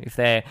caution if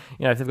they're,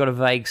 if they've got a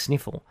vague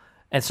sniffle.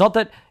 And it's not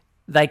that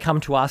they come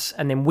to us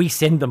and then we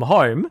send them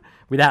home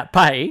without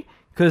pay,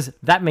 because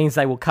that means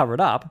they will cover it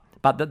up,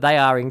 but that they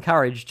are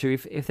encouraged to,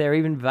 if they're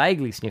even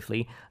vaguely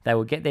sniffly, they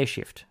will get their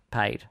shift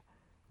paid.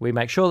 We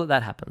make sure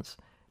that happens.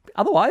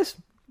 Otherwise,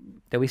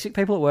 there'll be sick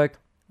people at work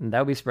and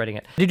they'll be spreading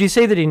it. Did you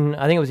see that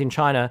I think it was in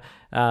China,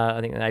 I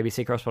think an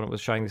ABC correspondent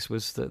was showing this,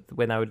 was that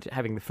when they were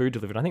having the food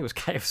delivered, I think it was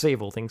KFC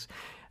of all things,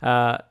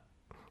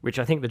 which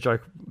I think the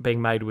joke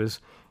being made was,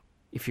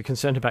 if you're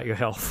concerned about your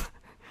health,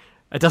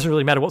 it doesn't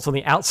really matter what's on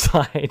the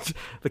outside.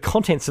 The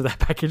contents of that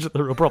package are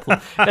the real problem.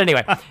 But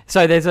anyway,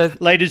 so there's a...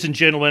 Ladies and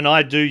gentlemen,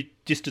 I do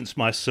distance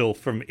myself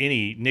from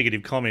any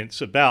negative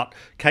comments about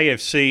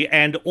KFC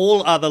and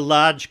all other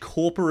large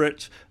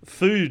corporate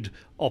food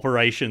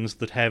operations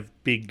that have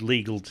big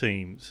legal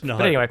teams. No.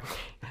 But anyway,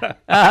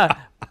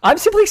 I'm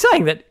simply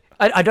saying that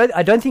I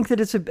don't think that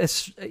it's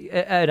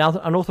an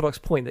unorthodox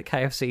point that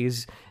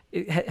KFC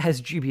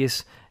has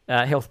dubious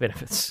health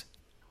benefits.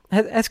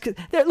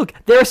 Look,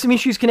 there are some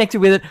issues connected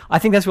with it. I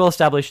think that's well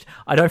established.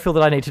 I don't feel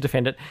that I need to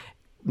defend it.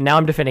 Now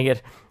I'm defending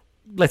it.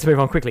 Let's move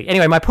on quickly.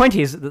 Anyway, my point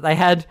is that they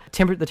had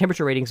the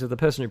temperature readings of the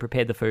person who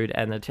prepared the food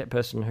and the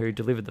person who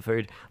delivered the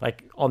food,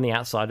 like, on the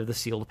outside of the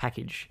sealed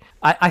package.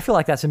 I feel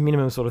like that's a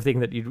minimum sort of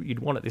thing that you'd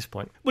want at this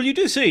point. Well, you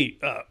do see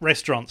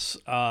restaurants,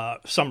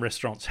 some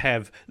restaurants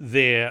have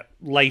their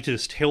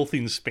latest health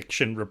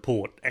inspection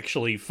report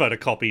actually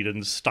photocopied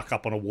and stuck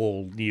up on a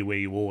wall near where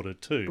you order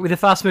too. With a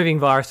fast-moving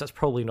virus, that's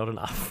probably not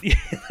enough. Yeah,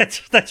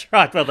 that's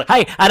right. Well,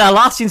 hey, at our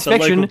last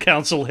inspection... The local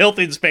council health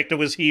inspector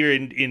was here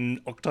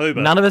in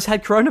October. None of us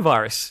had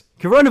coronavirus.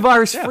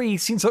 Coronavirus-free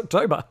since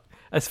October,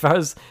 as far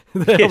as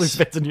the health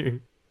inspector knew.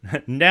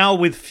 Now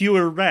with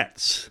fewer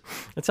rats.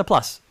 It's a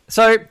plus.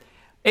 So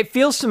it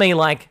feels to me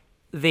like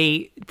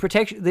the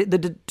protection, the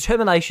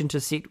determination to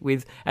sit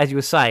with, as you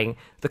were saying,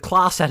 the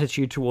class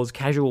attitude towards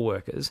casual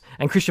workers,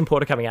 and Christian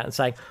Porter coming out and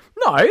saying,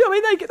 no, I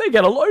mean, they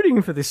get a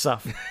loading for this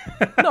stuff.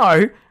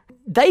 No,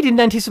 they didn't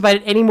anticipate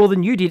it any more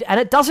than you did, and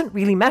it doesn't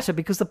really matter,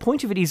 because the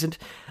point of it isn't,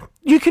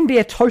 you can be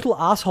a total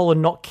asshole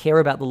and not care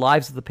about the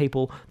lives of the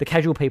people, the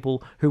casual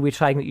people who we're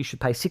saying that you should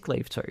pay sick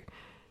leave to.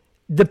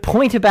 The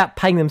point about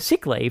paying them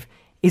sick leave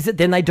is that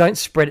then they don't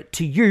spread it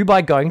to you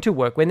by going to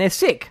work when they're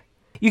sick.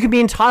 You can be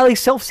entirely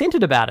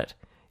self-centered about it.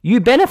 You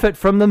benefit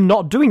from them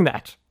not doing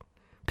that,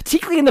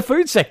 particularly in the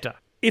food sector.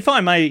 If I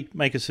may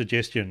make a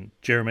suggestion,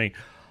 Jeremy,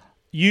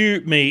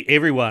 you, me,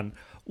 everyone,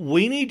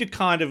 we need to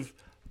kind of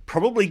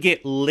probably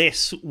get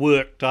less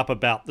worked up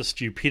about the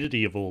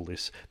stupidity of all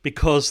this,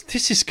 because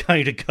this is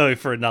going to go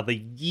for another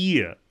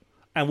year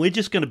and we're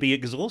just going to be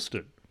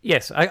exhausted.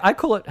 Yes, I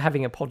call it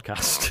having a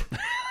podcast.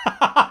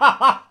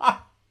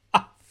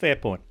 Fair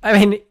point. I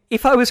mean,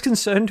 if I was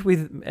concerned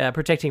with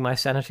protecting my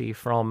sanity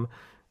from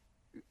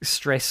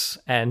stress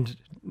and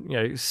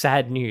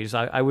sad news,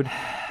 I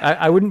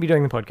wouldn't be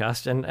doing the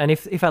podcast. And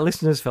if our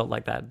listeners felt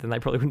like that, then they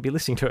probably wouldn't be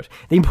listening to it.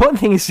 The important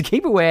thing is to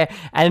keep aware,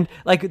 and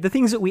like the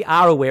things that we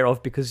are aware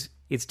of, because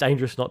it's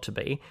dangerous not to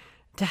be,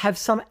 to have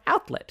some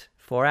outlet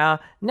for our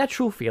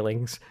natural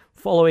feelings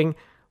following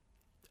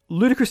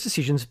ludicrous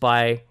decisions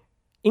by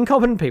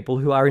incompetent people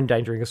who are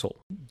endangering us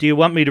all. Do you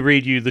want me to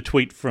read you the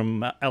tweet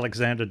from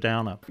Alexander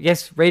Downer?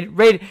 Yes,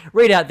 read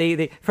out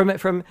the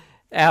from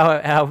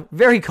our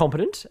very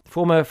competent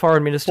former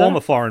foreign minister,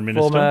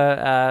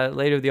 former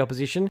leader of the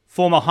opposition,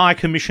 former High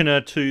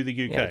Commissioner to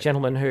the UK,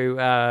 gentleman who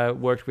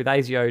worked with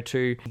ASIO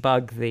to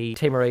bug the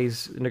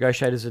Timorese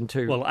negotiators and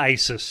to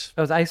ACIS. It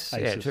was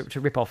ACIS.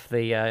 To rip off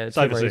the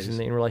Timorese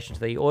in relation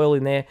to the oil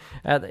in there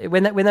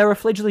when they were a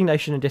fledgling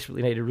nation and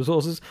desperately needed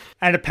resources,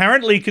 and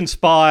apparently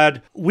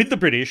conspired with the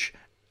British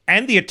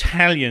and the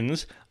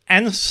Italians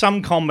and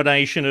some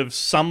combination of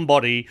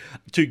somebody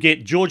to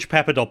get George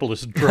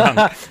Papadopoulos drunk.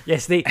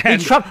 Yes, the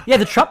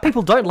Trump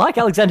people don't like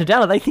Alexander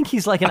Downer. They think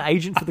he's like an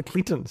agent for the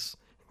Clintons.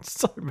 It's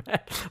so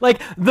mad.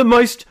 Like the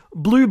most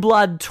blue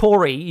blood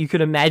Tory you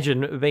could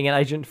imagine being an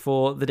agent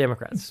for the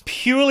Democrats.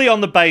 Purely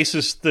on the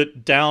basis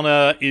that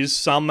Downer is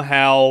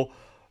somehow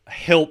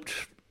helped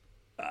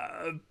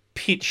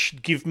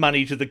give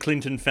money to the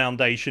Clinton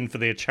Foundation for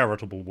their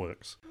charitable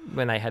works.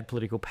 When they had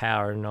political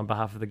power and on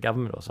behalf of the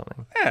government or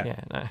something.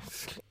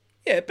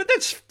 Yeah, but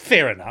that's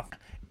fair enough.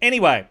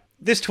 Anyway,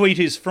 this tweet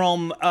is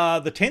from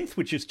the 10th,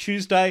 which is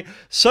Tuesday.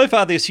 So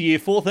far this year,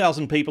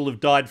 4,000 people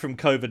have died from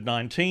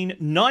COVID-19,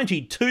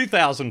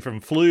 92,000 from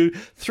flu,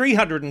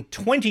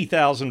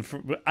 320,000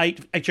 from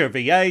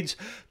HIV/AIDS,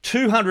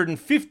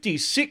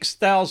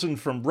 256,000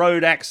 from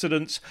road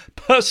accidents.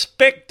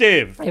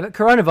 Perspective! Yeah, but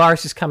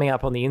coronavirus is coming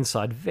up on the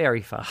inside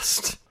very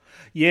fast.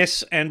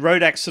 Yes, and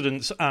road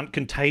accidents aren't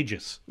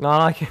contagious.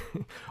 Well,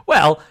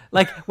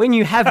 like when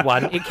you have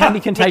one, it can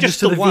be contagious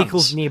to the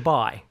vehicles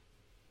nearby.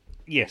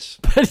 Yes.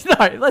 But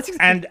no,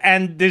 and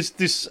there's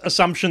this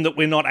assumption that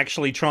we're not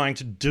actually trying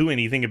to do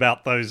anything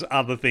about those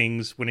other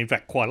things, when in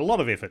fact quite a lot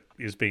of effort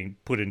is being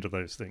put into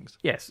those things.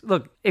 Yes.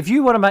 Look, if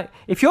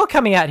you're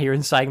coming out here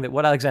and saying that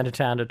what Alexander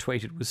Downer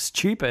tweeted was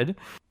stupid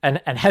and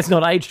has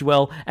not aged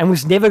well and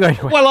was never going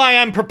to... Well, I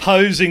am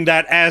proposing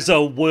that as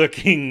a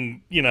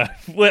working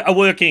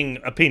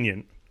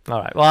opinion. All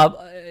right.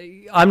 Well,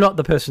 I'm not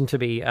the person to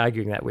be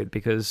arguing that with,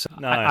 because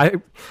no.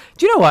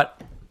 Do you know what?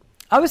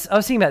 I was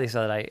thinking about this the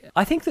other day.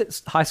 I think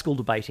that high school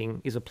debating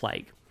is a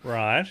plague.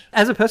 Right.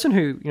 As a person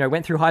who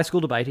went through high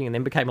school debating and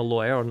then became a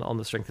lawyer on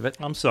the strength of it.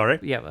 I'm sorry.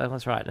 Yeah,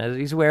 that's right. And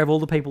he's aware of all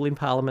the people in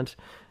Parliament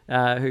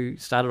who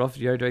started off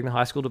doing the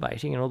high school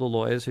debating and all the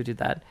lawyers who did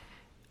that.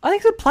 I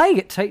think it's a plague.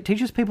 It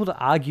teaches people to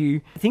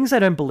argue things they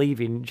don't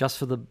believe in just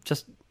for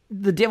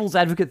the devil's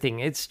advocate thing.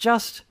 It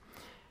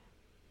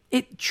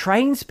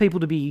trains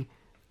people to be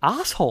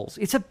assholes.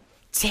 It's a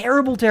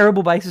terrible,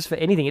 terrible basis for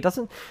anything. It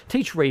doesn't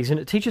teach reason.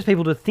 It teaches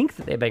people to think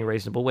that they're being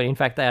reasonable when in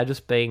fact they are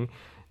just being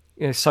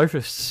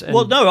sophists.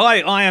 Well, no,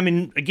 I am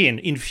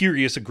in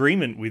furious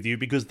agreement with you,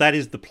 because that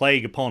is the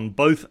plague upon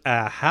both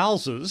our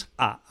houses.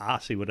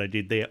 See what I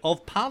did there,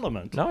 of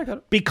Parliament. No, I got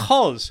it.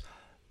 Because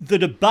the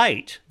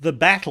debate, the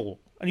battle,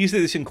 and you say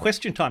this in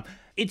Question Time,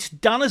 it's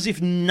done as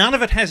if none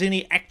of it has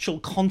any actual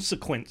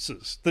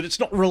consequences, that it's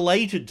not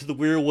related to the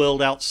real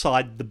world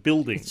outside the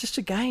building. It's just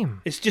a game.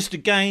 It's just a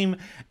game,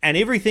 and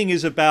everything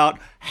is about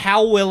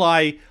how well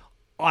I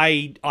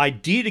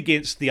did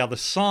against the other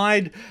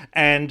side,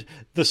 and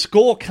the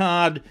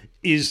scorecard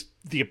is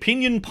the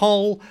opinion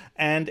poll,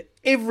 and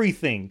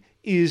everything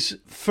is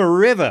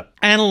forever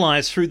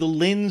analysed through the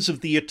lens of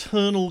the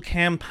eternal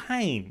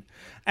campaign.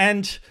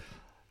 And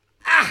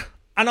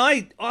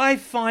I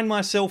find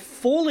myself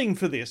falling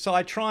for this.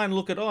 I try and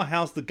look at,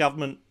 how's the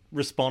government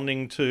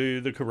responding to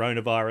the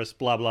coronavirus,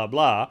 blah, blah,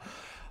 blah.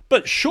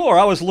 But sure,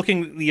 I was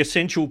looking at the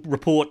Essential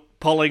Report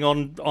polling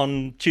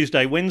on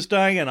Tuesday,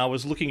 Wednesday, and I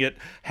was looking at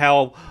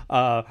how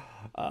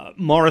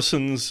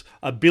Morrison's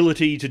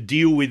ability to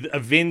deal with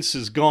events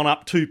has gone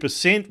up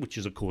 2%, which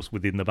is, of course,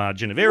 within the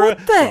margin of error,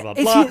 blah, blah,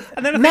 blah.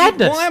 And then I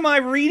think, why am I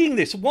reading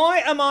this? Why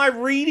am I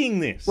reading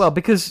this? Well,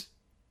 because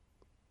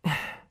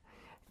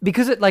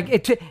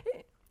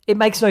it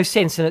makes no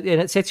sense, and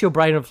it sets your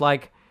brain of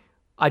like,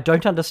 I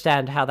don't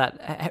understand how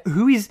that...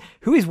 Who is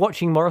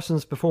watching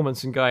Morrison's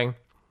performance and going,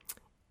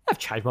 I've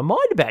changed my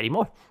mind about him.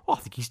 I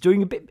think he's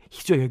doing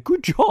a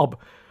good job.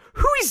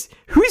 Who is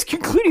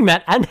concluding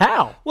that, and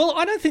how? Well,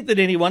 I don't think that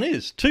anyone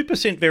is.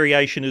 2%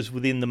 variation is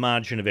within the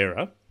margin of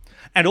error.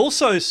 And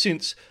also,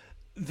 since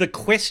the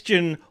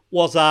question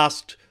was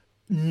asked,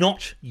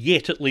 not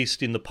yet, at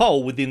least in the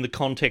poll, within the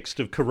context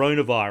of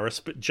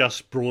coronavirus, but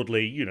just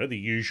broadly, the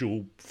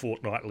usual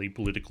fortnightly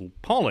political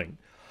polling,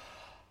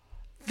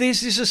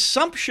 there's this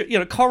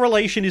assumption,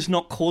 correlation is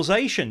not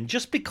causation.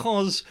 Just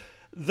because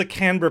the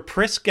Canberra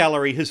Press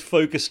Gallery has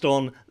focused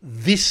on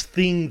this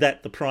thing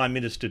that the Prime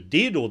Minister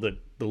did, or that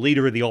the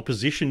Leader of the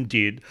Opposition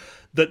did,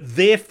 that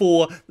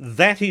therefore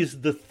that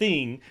is the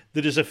thing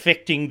that is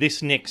affecting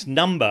this next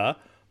number,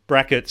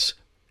 brackets,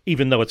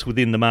 even though it's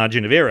within the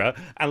margin of error,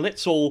 and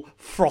let's all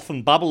froth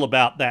and bubble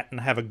about that and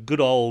have a good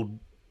old...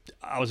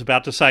 I was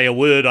about to say a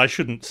word I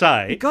shouldn't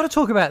say. You've got to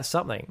talk about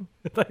something.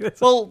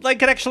 Well, they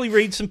could actually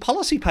read some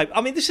policy paper.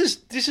 I mean, this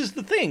is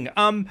the thing.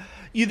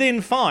 You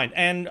then find,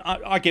 and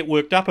I get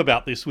worked up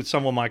about this with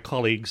some of my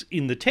colleagues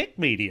in the tech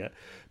media,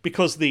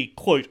 because the,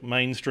 quote,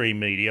 mainstream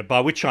media, by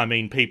which I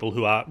mean people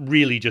who are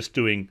really just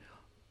doing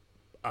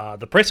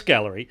the press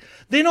gallery,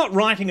 they're not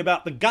writing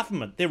about the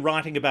government, they're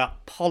writing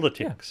about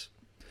politics.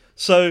 Yeah.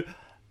 So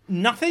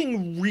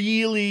nothing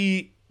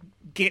really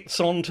gets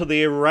onto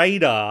their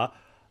radar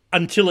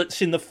until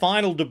it's in the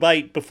final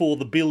debate before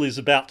the bill is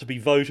about to be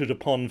voted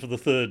upon for the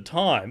third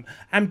time.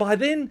 And by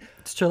then...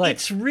 It's too late.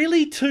 It's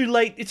really too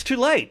late. It's too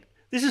late.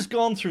 This has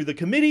gone through the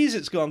committees,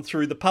 it's gone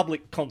through the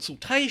public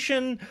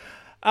consultation,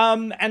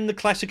 and the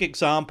classic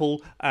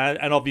example,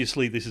 and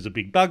obviously this is a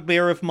big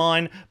bugbear of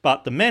mine,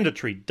 but the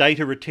mandatory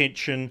data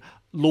retention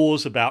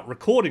laws about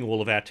recording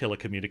all of our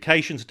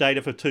telecommunications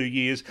data for 2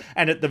 years,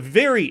 and at the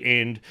very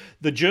end,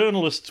 the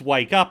journalists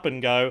wake up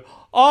and go,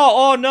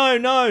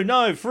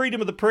 no,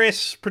 freedom of the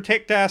press,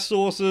 protect our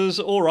sources,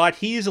 all right,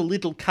 here's a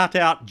little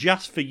cutout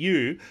just for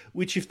you,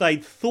 which if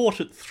they'd thought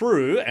it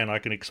through, and I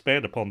can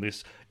expand upon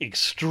this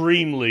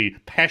extremely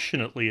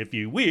passionately if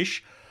you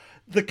wish,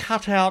 the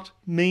cutout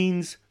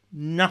means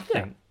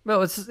nothing. Yeah.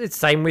 Well, it's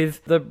same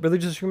with the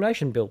religious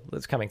discrimination bill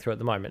that's coming through at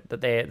the moment.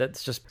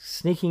 That's just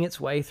sneaking its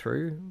way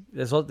through.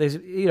 There's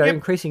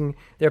increasing.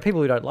 There are people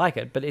who don't like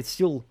it, but it's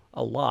still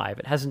alive.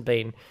 It hasn't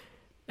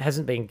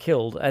been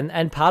killed,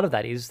 and part of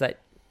that is that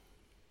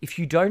if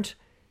you don't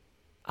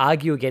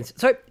argue against,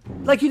 so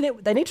like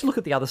they need to look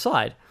at the other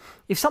side.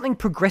 If something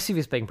progressive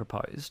is being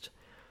proposed,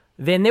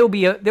 then there'll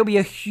be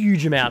a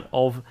huge amount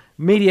of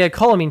media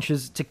column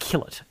inches to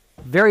kill it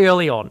very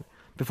early on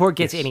before it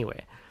gets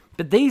anywhere.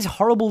 But these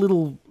horrible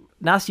little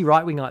nasty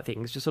right-wing-like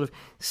things just sort of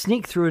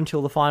sneak through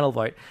until the final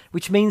vote,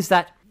 which means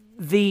that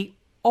the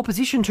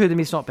opposition to them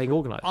is not being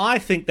organised. I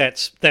think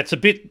that's a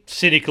bit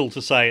cynical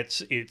to say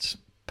it's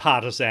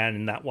partisan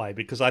in that way,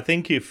 because I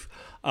think if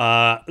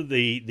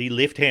the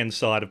left-hand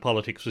side of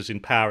politics was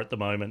in power at the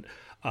moment,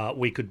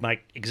 we could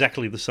make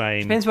exactly the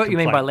same. Depends what you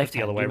mean by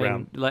left-hand. The other way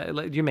around.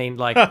 Do you mean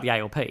like the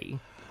ALP?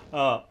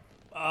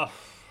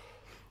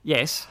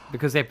 Yes,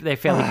 because they're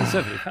fairly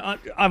conservative.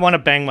 I want to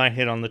bang my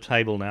head on the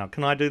table now.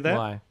 Can I do that?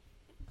 Why?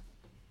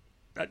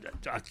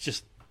 I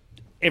just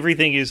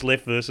everything is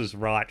left versus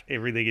right.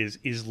 Everything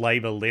is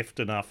Labor left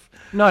enough.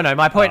 No.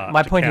 My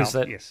point is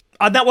that yes,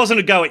 that wasn't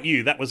a go at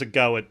you. That was a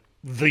go at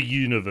the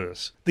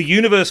universe. The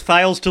universe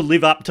fails to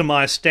live up to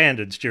my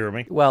standards,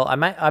 Jeremy. Well,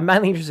 I'm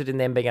mainly interested in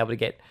them being able to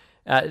get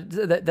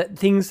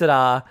things that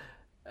are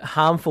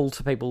harmful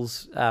to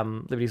people's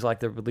liberties,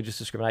 like the religious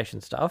discrimination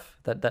stuff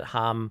that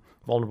harm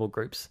vulnerable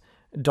groups,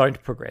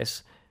 don't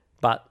progress,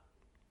 but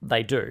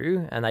they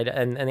do, and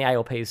the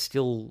ALP is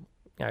still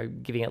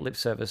giving it lip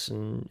service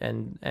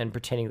and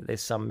pretending that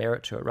there's some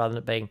merit to it, rather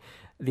than it being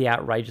the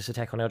outrageous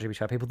attack on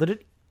LGBTI people that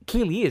it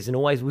clearly is and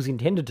always was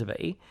intended to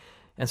be,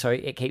 and so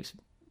it keeps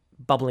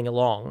bubbling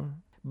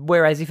along.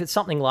 Whereas if it's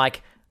something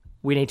like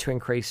we need to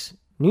increase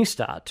New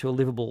Start to a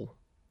livable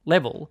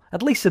level,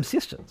 at least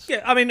subsistence.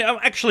 Yeah, I mean,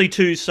 actually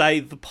to say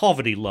the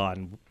poverty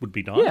line would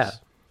be nice. Yeah,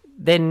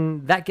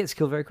 then that gets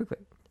killed very quickly.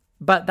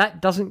 But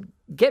that doesn't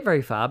get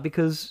very far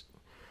because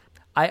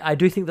I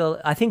think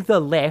the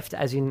left,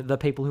 as in the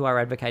people who are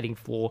advocating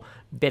for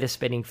better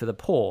spending for the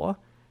poor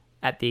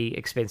at the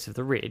expense of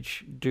the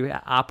rich,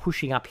 are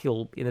pushing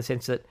uphill in the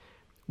sense that,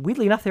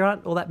 weirdly enough, there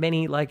aren't all that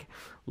many like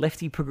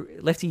lefty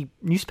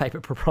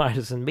newspaper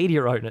proprietors and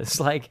media owners.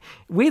 Like,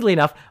 weirdly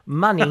enough,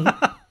 money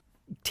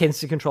tends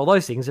to control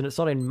those things, and it's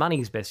not in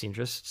money's best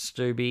interests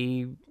to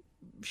be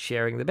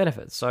sharing the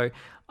benefits. So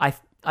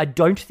I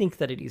don't think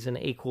that it is an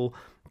equal,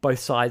 both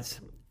sides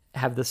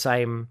have the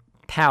same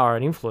power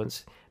and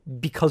influence,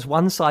 because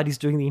one side is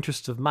doing the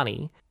interests of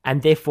money,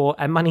 and therefore,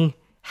 money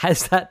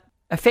has that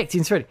effect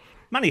in certain.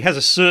 Money has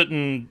a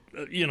certain,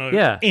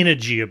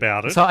 energy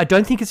about it. So I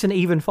don't think it's an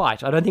even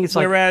fight. I don't think it's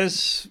like...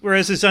 Whereas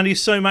there's only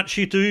so much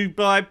you do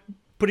by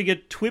putting a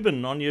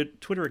twibbon on your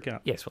Twitter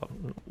account. Yes, well...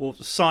 Or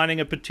signing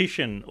a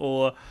petition,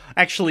 or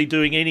actually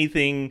doing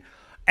anything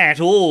at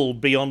all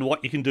beyond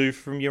what you can do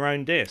from your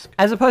own desk.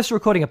 As opposed to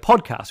recording a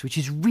podcast, which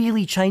is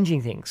really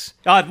changing things.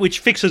 Which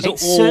fixes all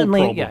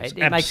certainly, problems.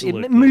 Yeah,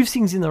 it moves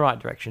things in the right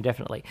direction,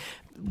 definitely.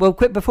 Well,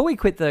 before we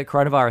quit the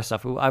coronavirus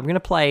stuff, I'm going to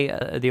play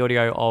the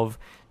audio of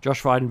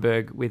Josh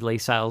Frydenberg with Lee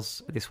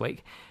Sales this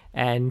week,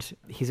 and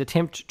his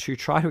attempt to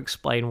try to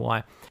explain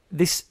why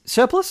this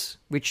surplus,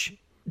 which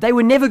they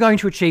were never going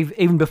to achieve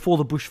even before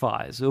the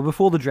bushfires or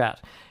before the drought,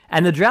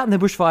 and the drought and the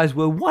bushfires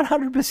were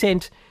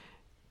 100%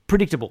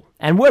 predictable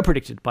and were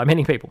predicted by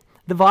many people.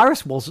 The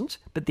virus wasn't,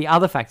 but the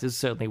other factors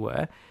certainly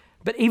were.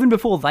 But even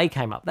before they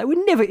came up,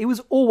 it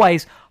was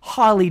always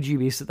highly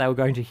dubious that they were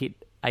going to hit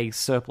a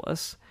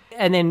surplus.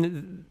 And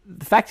then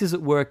the factors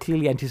that were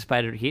clearly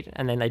anticipated to hit,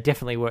 and then they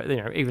definitely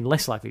were, even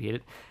less likely to hit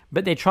it,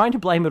 but they're trying to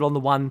blame it on the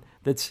one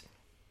that's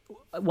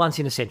once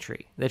in a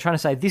century. They're trying to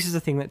say this is the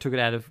thing that took it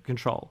out of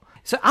control.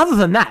 So other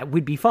than that,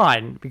 we'd be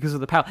fine because of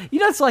the power. You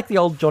know, it's like the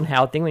old John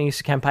Howard thing when he used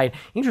to campaign,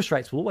 interest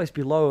rates will always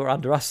be lower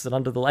under us than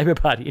under the Labor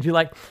Party. And you're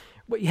like,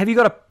 have you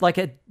got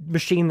a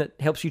machine that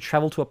helps you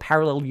travel to a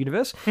parallel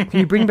universe? Can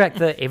you bring back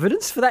the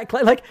evidence for that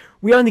claim? Like,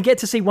 we only get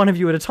to see one of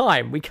you at a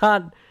time. We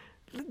can't...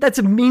 That's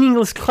a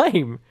meaningless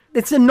claim.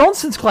 It's a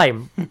nonsense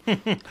claim.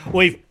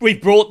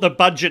 We've brought the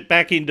budget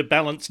back into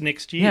balance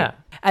next year. Yeah.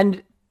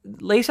 And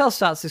Lee Sales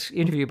starts this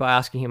interview by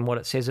asking him what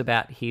it says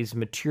about his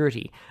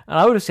maturity. And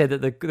I would have said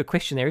that the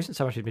question there isn't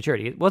so much his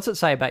maturity. What's it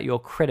say about your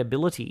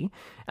credibility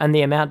and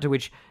the amount to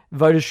which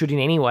voters should in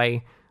any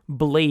way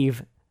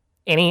believe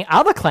any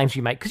other claims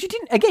you make? Because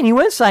you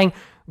weren't saying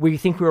we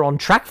think we're on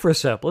track for a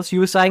surplus. You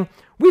were saying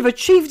we've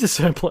achieved a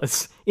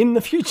surplus in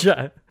the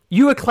future.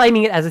 You were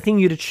claiming it as a thing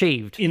you'd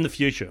achieved. In the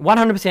future.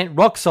 100%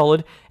 rock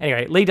solid.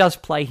 Anyway, Lee does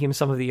play him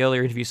some of the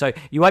earlier interviews, so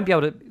you won't be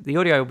able to... The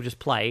audio will just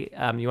play.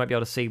 You won't be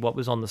able to see what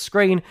was on the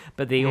screen,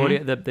 but the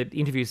audio, the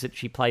interviews that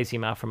she plays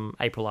him are from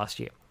April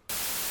last year.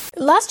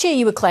 Last year,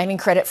 you were claiming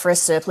credit for a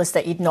surplus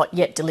that you'd not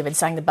yet delivered,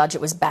 saying the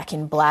budget was back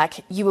in black.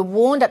 You were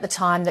warned at the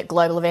time that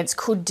global events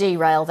could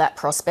derail that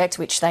prospect,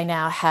 which they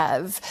now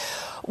have.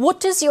 What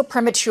does your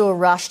premature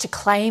rush to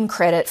claim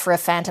credit for a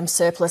phantom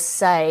surplus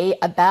say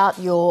about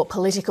your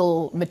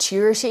political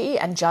maturity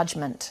and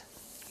judgment?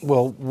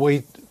 Well,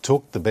 we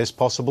took the best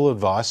possible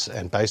advice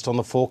and based on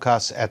the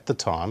forecasts at the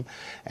time,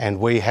 and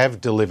we have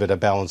delivered a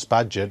balanced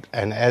budget.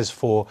 And as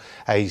for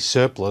a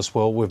surplus,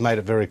 well, we've made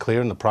it very clear,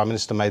 and the Prime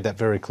Minister made that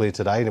very clear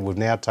today, and we've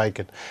now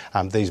taken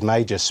these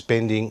major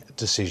spending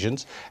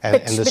decisions, and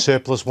the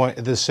surplus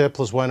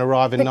won't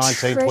arrive in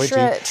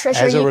 1920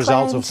 as a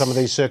result of some of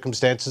these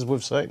circumstances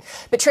we've seen.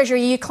 But Treasurer,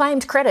 you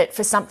claimed credit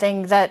for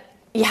something that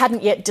you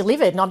hadn't yet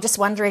delivered, and I'm just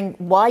wondering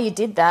why you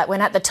did that when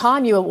at the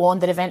time you were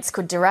warned that events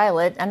could derail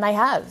it, and they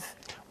have.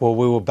 Well,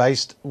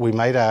 we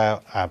made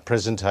our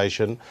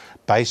presentation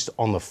based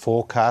on the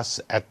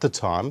forecasts at the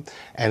time,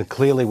 and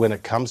clearly when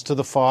it comes to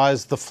the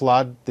fires, the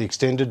flood, the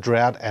extended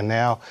drought, and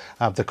now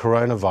the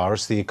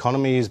coronavirus, the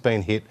economy has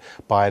been hit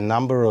by a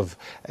number of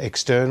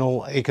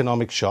external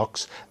economic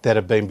shocks that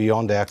have been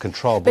beyond our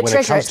control. But when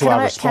Treasurer, it comes to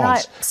our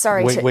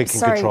response, we can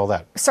control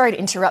that. Sorry to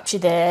interrupt you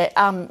there.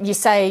 You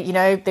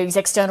say, these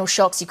external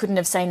shocks, you couldn't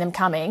have seen them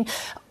coming.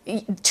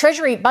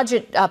 Treasury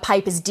budget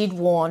papers did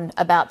warn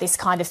about this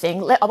kind of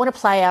thing. I want to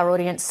play our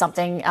audience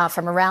something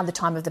from around the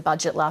time of the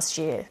budget last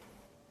year.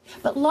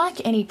 But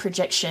like any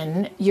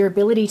projection, your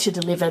ability to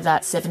deliver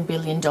that $7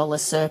 billion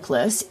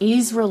surplus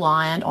is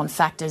reliant on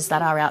factors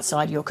that are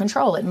outside your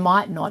control. It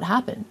might not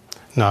happen.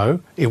 No,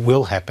 it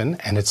will happen,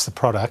 and it's the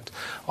product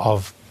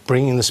of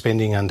bringing the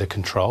spending under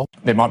control.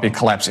 There might be a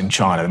collapse in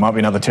China. There might be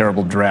another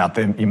terrible drought.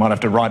 You might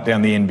have to write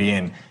down the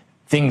NBN.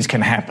 Things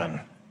can happen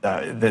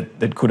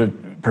that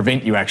could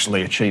prevent you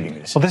actually achieving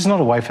this. Well, this is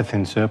not a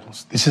wafer-thin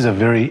surplus. This is a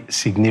very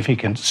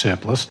significant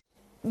surplus.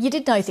 You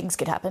did know things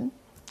could happen.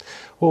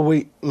 Well,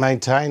 we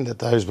maintained that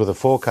those were the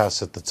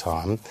forecasts at the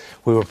time.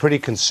 We were pretty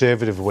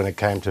conservative when it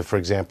came to, for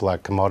example, our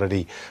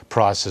commodity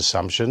price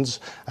assumptions.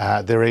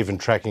 They're even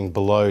tracking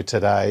below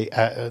today.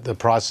 The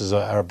prices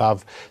are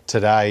above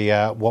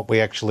today what we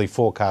actually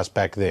forecast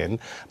back then.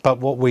 But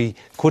what we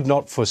could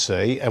not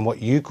foresee, and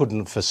what you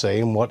couldn't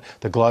foresee, and what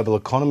the global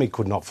economy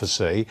could not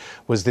foresee,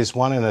 was this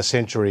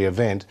one-in-a-century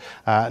event,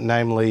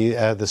 namely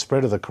the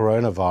spread of the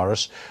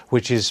coronavirus,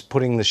 which is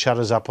putting the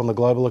shutters up on the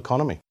global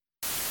economy.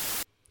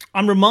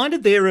 I'm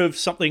reminded there of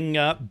something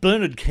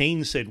Bernard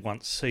Keane said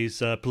once.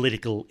 He's a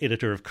political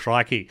editor of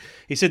Crikey.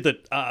 He said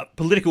that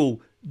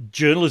political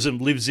journalism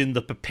lives in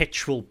the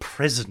perpetual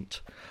present,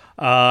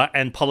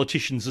 and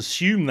politicians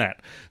assume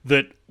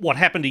that what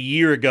happened a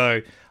year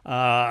ago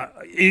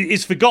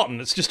is forgotten.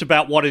 It's just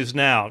about what is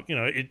now.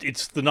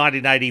 It's the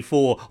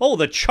 1984,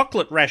 the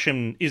chocolate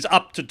ration is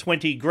up to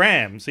 20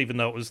 grams, even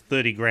though it was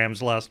 30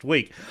 grams last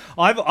week.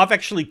 I've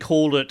actually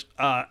called it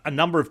a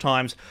number of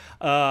times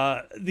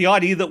the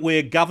idea that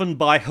we're governed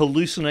by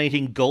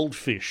hallucinating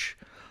goldfish.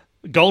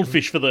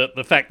 Goldfish for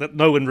the fact that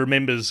no one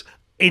remembers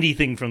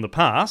anything from the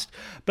past.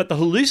 But the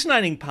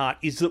hallucinating part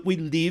is that we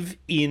live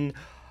in,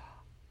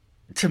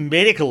 to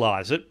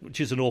medicalise it, which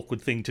is an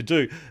awkward thing to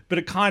do, but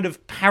a kind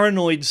of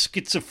paranoid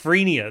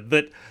schizophrenia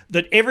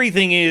that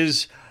everything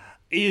is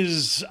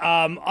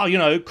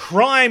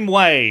crime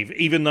wave,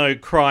 even though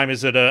crime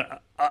is at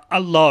a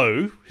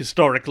low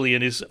historically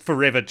and is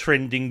forever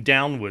trending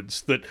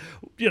downwards. That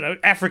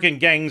African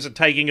gangs are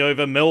taking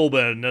over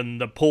Melbourne and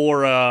the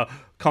poor are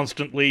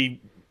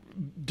constantly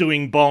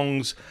doing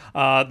bongs.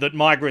 That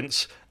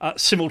migrants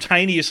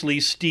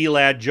simultaneously steal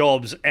our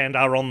jobs and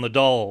are on the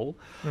dole.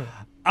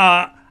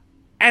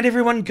 And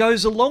everyone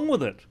goes along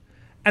with it.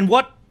 And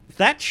what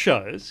that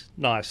shows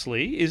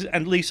nicely is,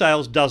 and Lee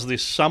Sales does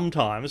this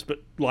sometimes, but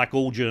like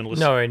all journalists...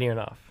 Nowhere near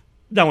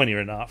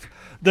enough.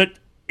 That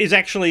is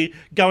actually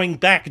going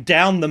back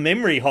down the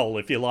memory hole,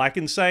 if you like,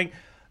 and saying,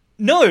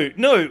 no,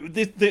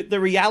 the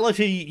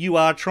reality you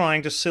are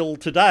trying to sell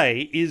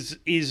today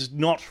is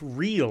not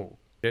real.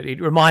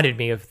 It reminded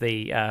me of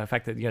the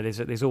fact that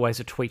there's always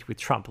a tweet with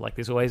Trump. Like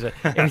there's always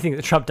everything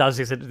that Trump does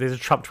there's a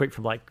Trump tweet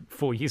from like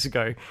 4 years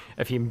ago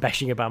of him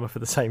bashing Obama for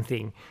the same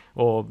thing,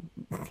 or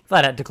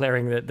flat out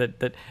declaring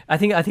that I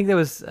think there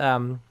was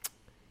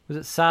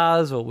it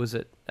SARS or was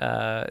it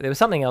there was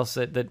something else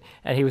that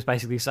and he was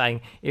basically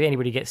saying if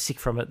anybody gets sick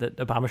from it that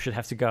Obama should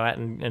have to go out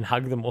and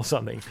hug them or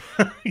something.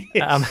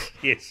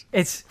 Yes.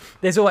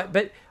 There's always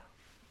but.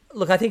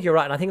 Look, I think you're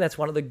right, and I think that's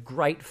one of the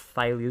great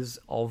failures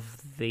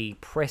of the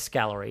press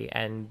gallery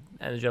and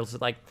the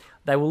journalists. Like,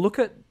 they will look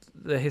at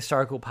the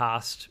historical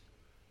past,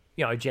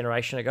 a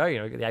generation ago.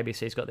 The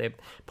ABC's got their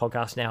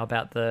podcast now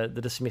about the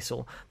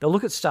dismissal. They'll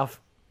look at stuff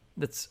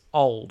that's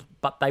old,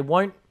 but they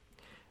won't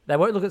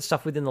look at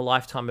stuff within the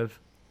lifetime of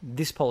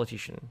this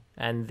politician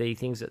and the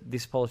things that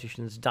this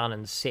politician's done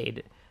and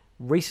said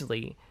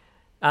recently.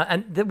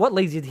 What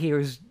leads you here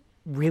is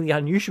really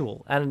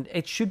unusual, and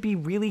it should be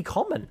really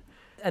common.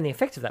 And the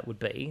effect of that would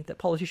be that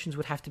politicians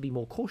would have to be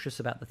more cautious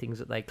about the things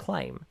that they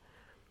claim,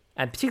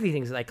 and particularly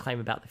things that they claim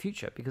about the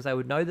future, because they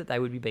would know that they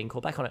would be being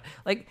called back on it.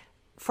 Like,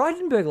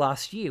 Frydenberg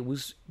last year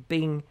was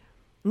being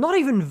not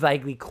even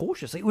vaguely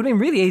cautious. It would have been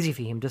really easy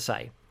for him to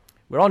say,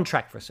 we're on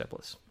track for a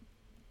surplus.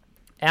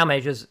 Our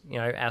measures,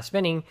 our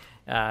spending,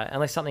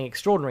 unless something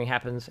extraordinary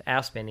happens,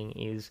 our spending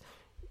is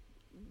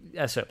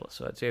a surplus.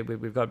 So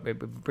we're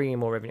bringing in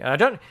more revenue.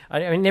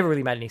 It never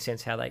really made any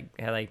sense how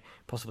they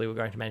possibly were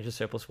going to manage a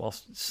surplus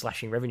whilst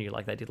slashing revenue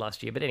like they did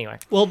last year. But anyway.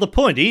 Well, the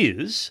point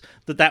is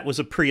that was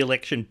a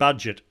pre-election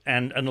budget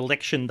and an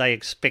election they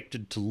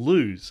expected to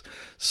lose.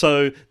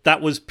 So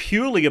that was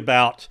purely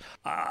about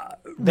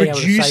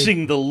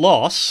reducing the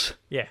loss.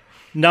 Yeah.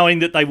 Knowing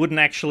that they wouldn't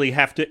actually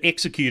have to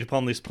execute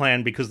upon this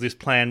plan because this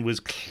plan was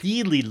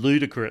clearly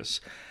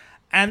ludicrous.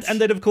 And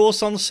then, of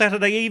course, on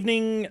Saturday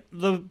evening,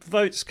 the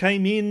votes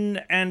came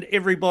in and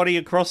everybody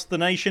across the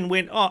nation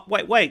went, oh,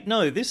 wait,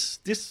 no, this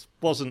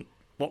wasn't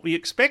what we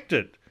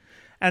expected.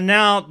 And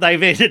now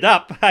they've ended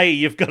up, hey,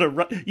 you've got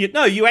to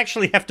you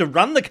actually have to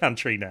run the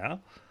country now.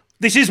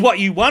 This is what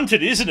you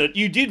wanted, isn't it?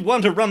 You did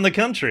want to run the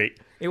country.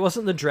 It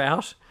wasn't the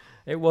drought.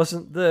 It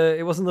wasn't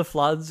the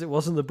floods, it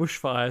wasn't the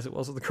bushfires, it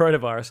wasn't the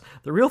coronavirus.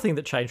 The real thing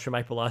that changed from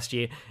April last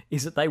year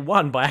is that they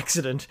won by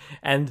accident,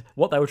 and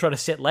what they were trying to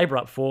set Labor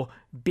up for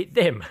bit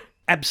them.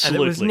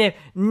 Absolutely. And it was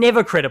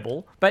never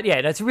credible. But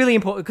yeah, that's really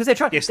important because they're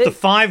trying. Yes, the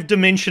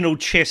 5-dimensional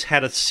chess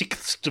had a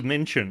 6th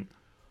dimension.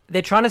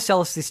 They're trying to sell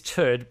us this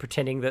turd,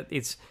 pretending that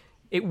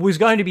it was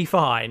going to be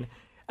fine,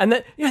 and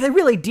that they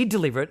really did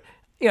deliver it.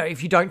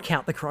 If you don't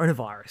count the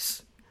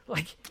coronavirus,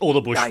 or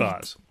the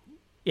bushfires,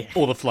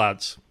 or the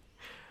floods.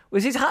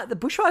 It's hard. The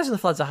bushfires and the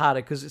floods are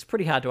harder because it's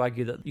pretty hard to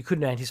argue that you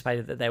couldn't have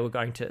anticipated that they were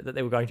going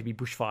to be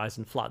bushfires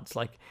and floods.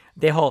 Like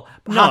their whole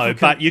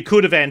but you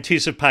could have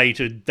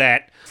anticipated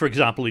that, for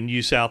example, in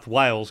New South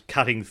Wales,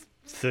 cutting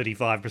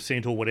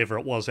 35% or whatever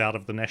it was out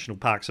of the National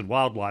Parks and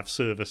Wildlife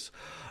Service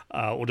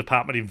or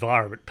Department of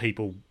Environment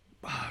people.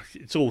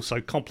 It's all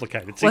so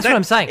complicated. That's what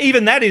I'm saying.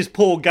 Even that is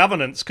poor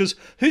governance because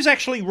who's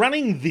actually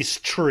running this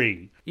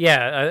tree?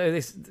 Yeah,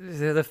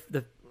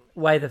 the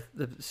way the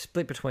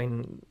split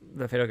between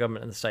the federal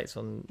government and the states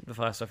on the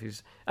fire stuff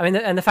is,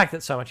 and the fact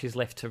that so much is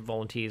left to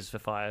volunteers for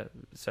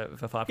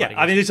firefighting.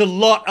 Yeah, there's a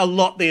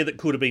lot there that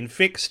could have been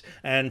fixed,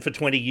 and for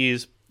 20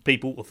 years,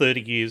 or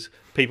 30 years,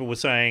 people were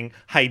saying,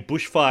 hey,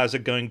 bushfires are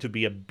going to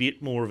be a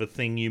bit more of a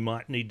thing, you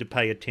might need to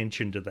pay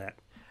attention to that.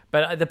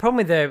 But the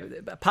problem with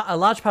a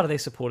large part of their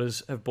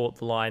supporters have bought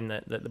the line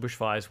that the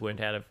bushfires weren't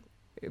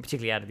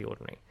particularly out of the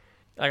ordinary.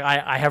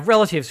 I have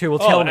relatives who will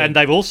tell me... and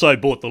they've also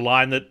bought the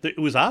line that it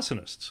was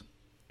arsonists.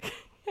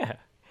 Yeah,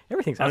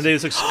 everything's arsonists.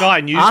 There's a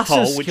Sky News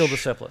poll which... killed the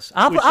surplus.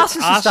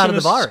 Arsonists started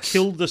the virus.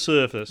 Killed the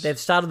surface. They've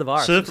started the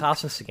virus. It's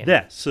arsonists again.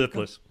 Yeah,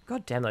 surplus.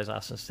 God damn those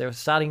arsonists. They were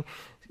starting,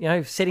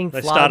 setting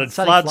they floods.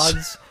 Started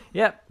floods.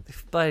 Yep.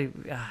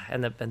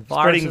 And viruses.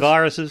 Spreading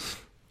viruses.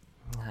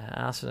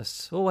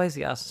 Arsonists. Always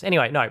the arsonists.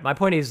 Anyway, no, my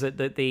point is that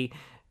the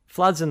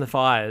floods and the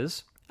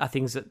fires are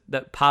things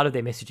that part of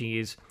their messaging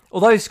is...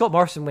 Although Scott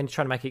Morrison, when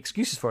trying to make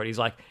excuses for it, he's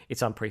like,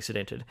 it's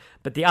unprecedented.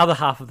 But the other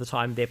half of the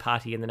time, their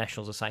party and the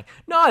Nationals are saying,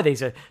 no,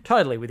 these are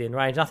totally within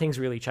range. Nothing's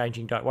really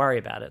changing. Don't worry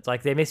about it. It's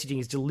like their messaging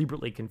is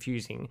deliberately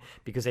confusing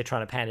because they're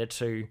trying to pander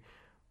to,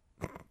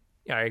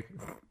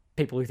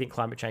 people who think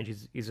climate change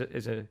is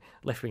a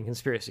left-wing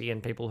conspiracy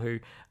and people who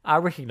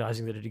are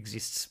recognising that it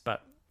exists,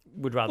 but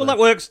would rather...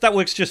 Well, that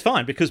works just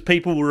fine because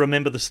people will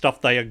remember the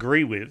stuff they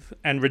agree with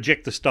and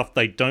reject the stuff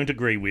they don't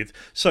agree with.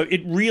 So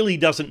it really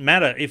doesn't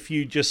matter if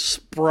you just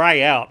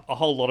spray out a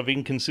whole lot of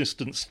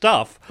inconsistent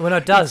stuff. Well, no,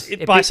 it does.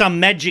 By some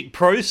magic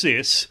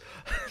process,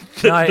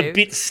 the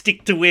bits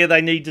stick to where they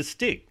need to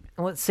stick.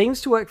 Well, it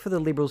seems to work for the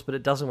Liberals, but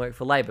it doesn't work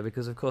for Labor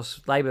because, of course,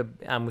 Labor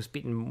was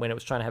bitten when it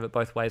was trying to have it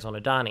both ways on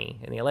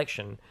Adani in the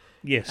election.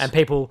 Yes. And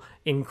people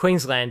in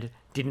Queensland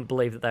didn't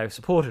believe that they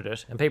supported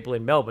it, and people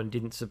in Melbourne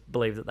didn't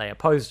believe that they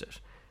opposed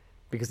it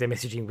because their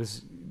messaging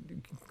was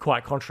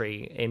quite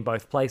contrary in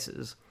both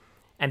places.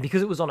 And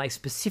because it was on a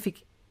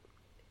specific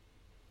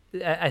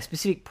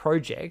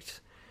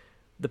project,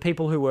 the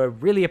people who were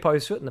really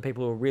opposed to it and the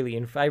people who were really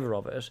in favour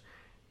of it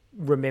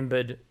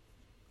remembered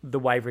the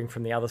wavering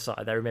from the other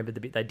side. They remembered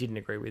the bit they didn't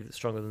agree with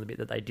stronger than the bit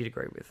that they did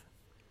agree with.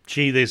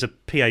 Gee, there's a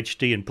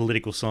PhD in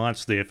political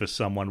science there for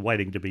someone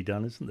waiting to be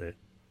done, isn't there?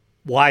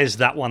 Why is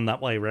that one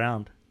that way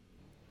round?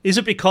 Is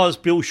it because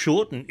Bill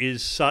Shorten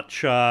is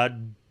such a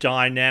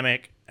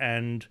dynamic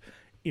and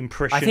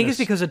impressionist? I think it's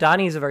because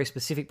Adani is a very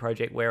specific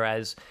project,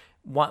 whereas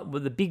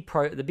the big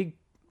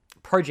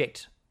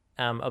project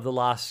of the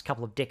last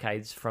couple of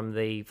decades from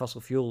the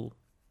fossil fuel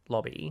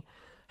lobby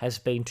has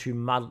been to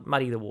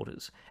muddy the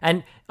waters.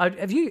 And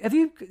have you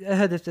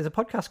heard there's a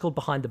podcast called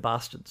Behind the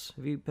Bastards?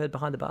 Have you heard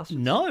Behind the Bastards?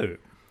 No.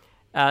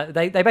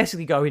 They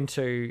basically go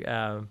into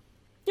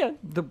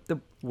the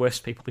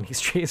worst people in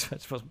history as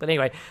much as possible. But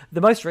anyway,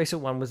 the most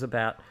recent one was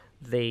about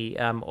the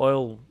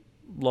oil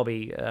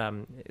lobby,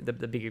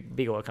 the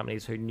big oil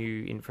companies who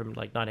knew from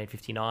like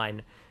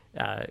 1959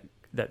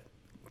 that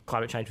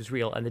climate change was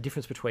real, and the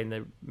difference between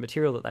the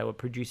material that they were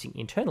producing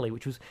internally,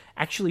 which was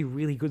actually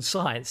really good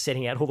science,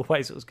 setting out all the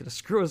ways it was going to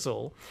screw us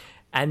all,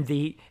 and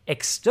the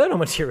external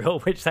material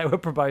which they were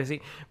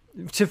proposing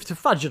to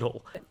fudge it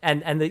all,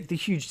 and the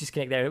huge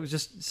disconnect there. It was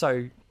just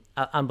so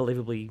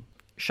unbelievably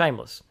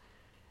shameless.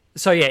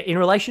 So yeah, in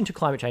relation to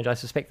climate change, I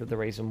suspect that the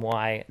reason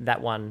why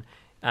that one,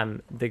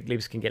 the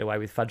Libs can get away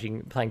with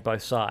playing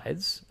both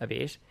sides a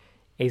bit,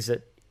 is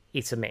that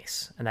it's a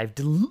mess, and they've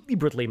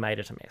deliberately made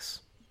it a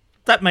mess.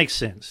 That makes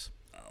sense.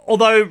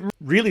 Although,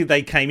 really,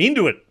 they came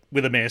into it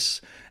with a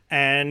mess,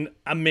 and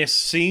a mess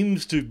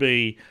seems to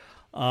be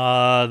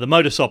the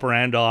modus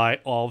operandi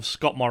of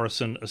Scott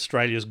Morrison,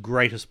 Australia's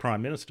greatest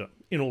Prime Minister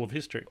in all of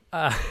history.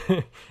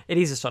 It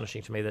is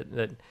astonishing to me that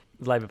the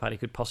Labor Party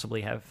could possibly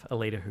have a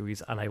leader who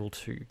is unable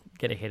to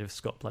get ahead of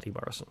Scott bloody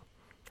Morrison.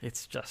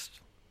 It's just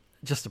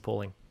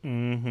appalling.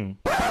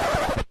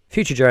 Mm-hmm.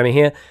 Future Jeremy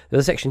here.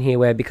 There's a section here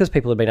where, because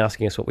people have been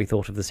asking us what we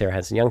thought of the Sarah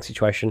Hanson-Young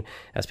situation,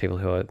 as people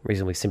who are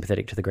reasonably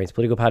sympathetic to the Greens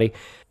political party,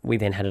 we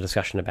then had a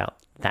discussion about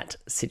that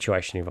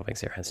situation involving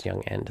Sarah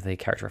Hanson-Young and the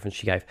character reference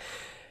she gave.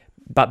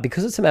 But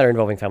because it's a matter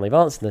involving family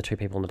violence, and the two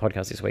people on the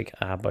podcast this week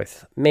are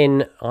both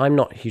men, I'm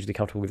not hugely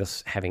comfortable with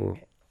us having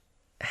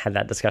had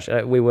that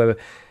discussion. We were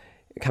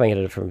coming at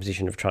it from a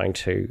position of trying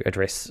to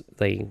address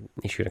the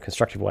issue in a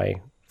constructive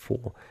way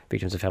for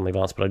victims of family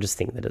violence, but I just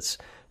think that it's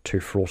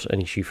too fraught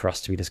an issue for us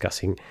to be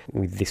discussing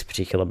with this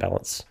particular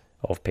balance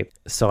of people.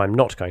 So I'm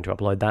not going to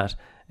upload that,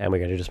 and we're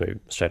going to just move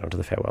straight on to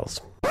the farewells.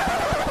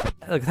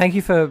 Look, thank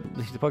you for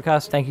listening to the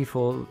podcast. Thank you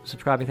for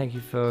subscribing. Thank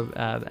you to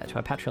our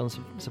Patreon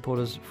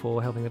supporters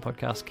for helping the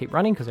podcast keep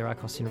running, because there are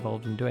costs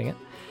involved in doing it.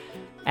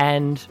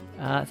 And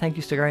thank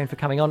you, Stigarian, for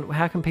coming on.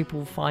 How can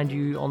people find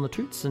you on the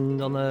Toots and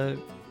on the...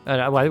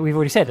 well, we've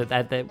already said it,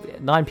 at the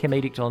 9 p.m.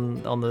 edict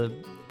on the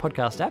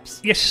podcast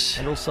apps. Yes.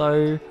 And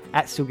also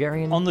at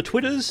Stilgarian. On the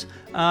Twitters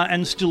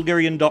and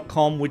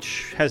Stilgarian.com,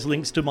 which has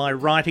links to my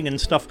writing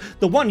and stuff.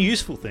 The one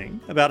useful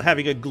thing about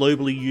having a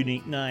globally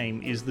unique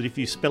name is that if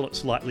you spell it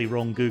slightly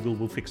wrong, Google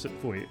will fix it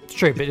for you. It's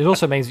true, but it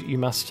also means that you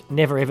must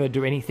never ever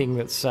do anything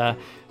that's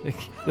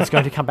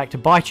going to come back to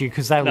bite you,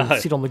 because that will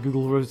sit on the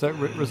Google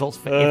results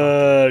forever.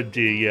 Oh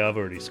dear, yeah, I've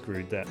already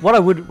screwed that.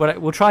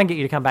 We'll try and get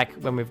you to come back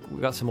when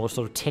we've got some more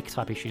sort of tech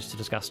type issues to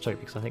discuss too,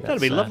 because I think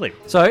that'd be lovely.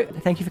 So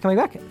thank you for coming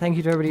back. Thank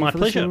you to everybody My for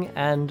pleasure. listening,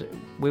 and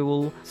we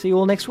will see you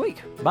all next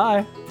week.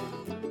 Bye.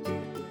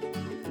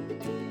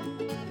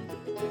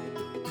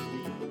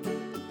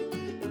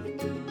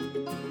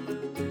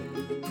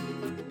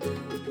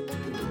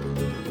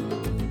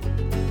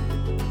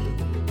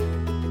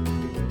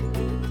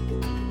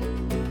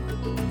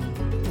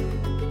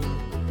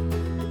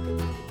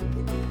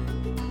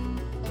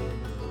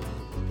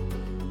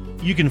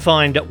 You can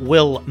find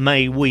Well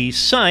May We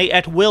Say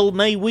at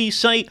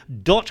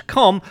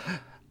wellmaywesay.com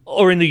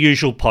or in the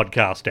usual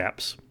podcast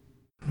apps.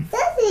 This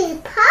is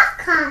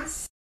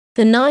podcast.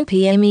 The 9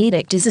 p.m.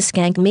 edict is a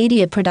Skank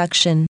Media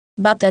production,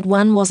 but that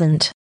one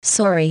wasn't.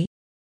 Sorry.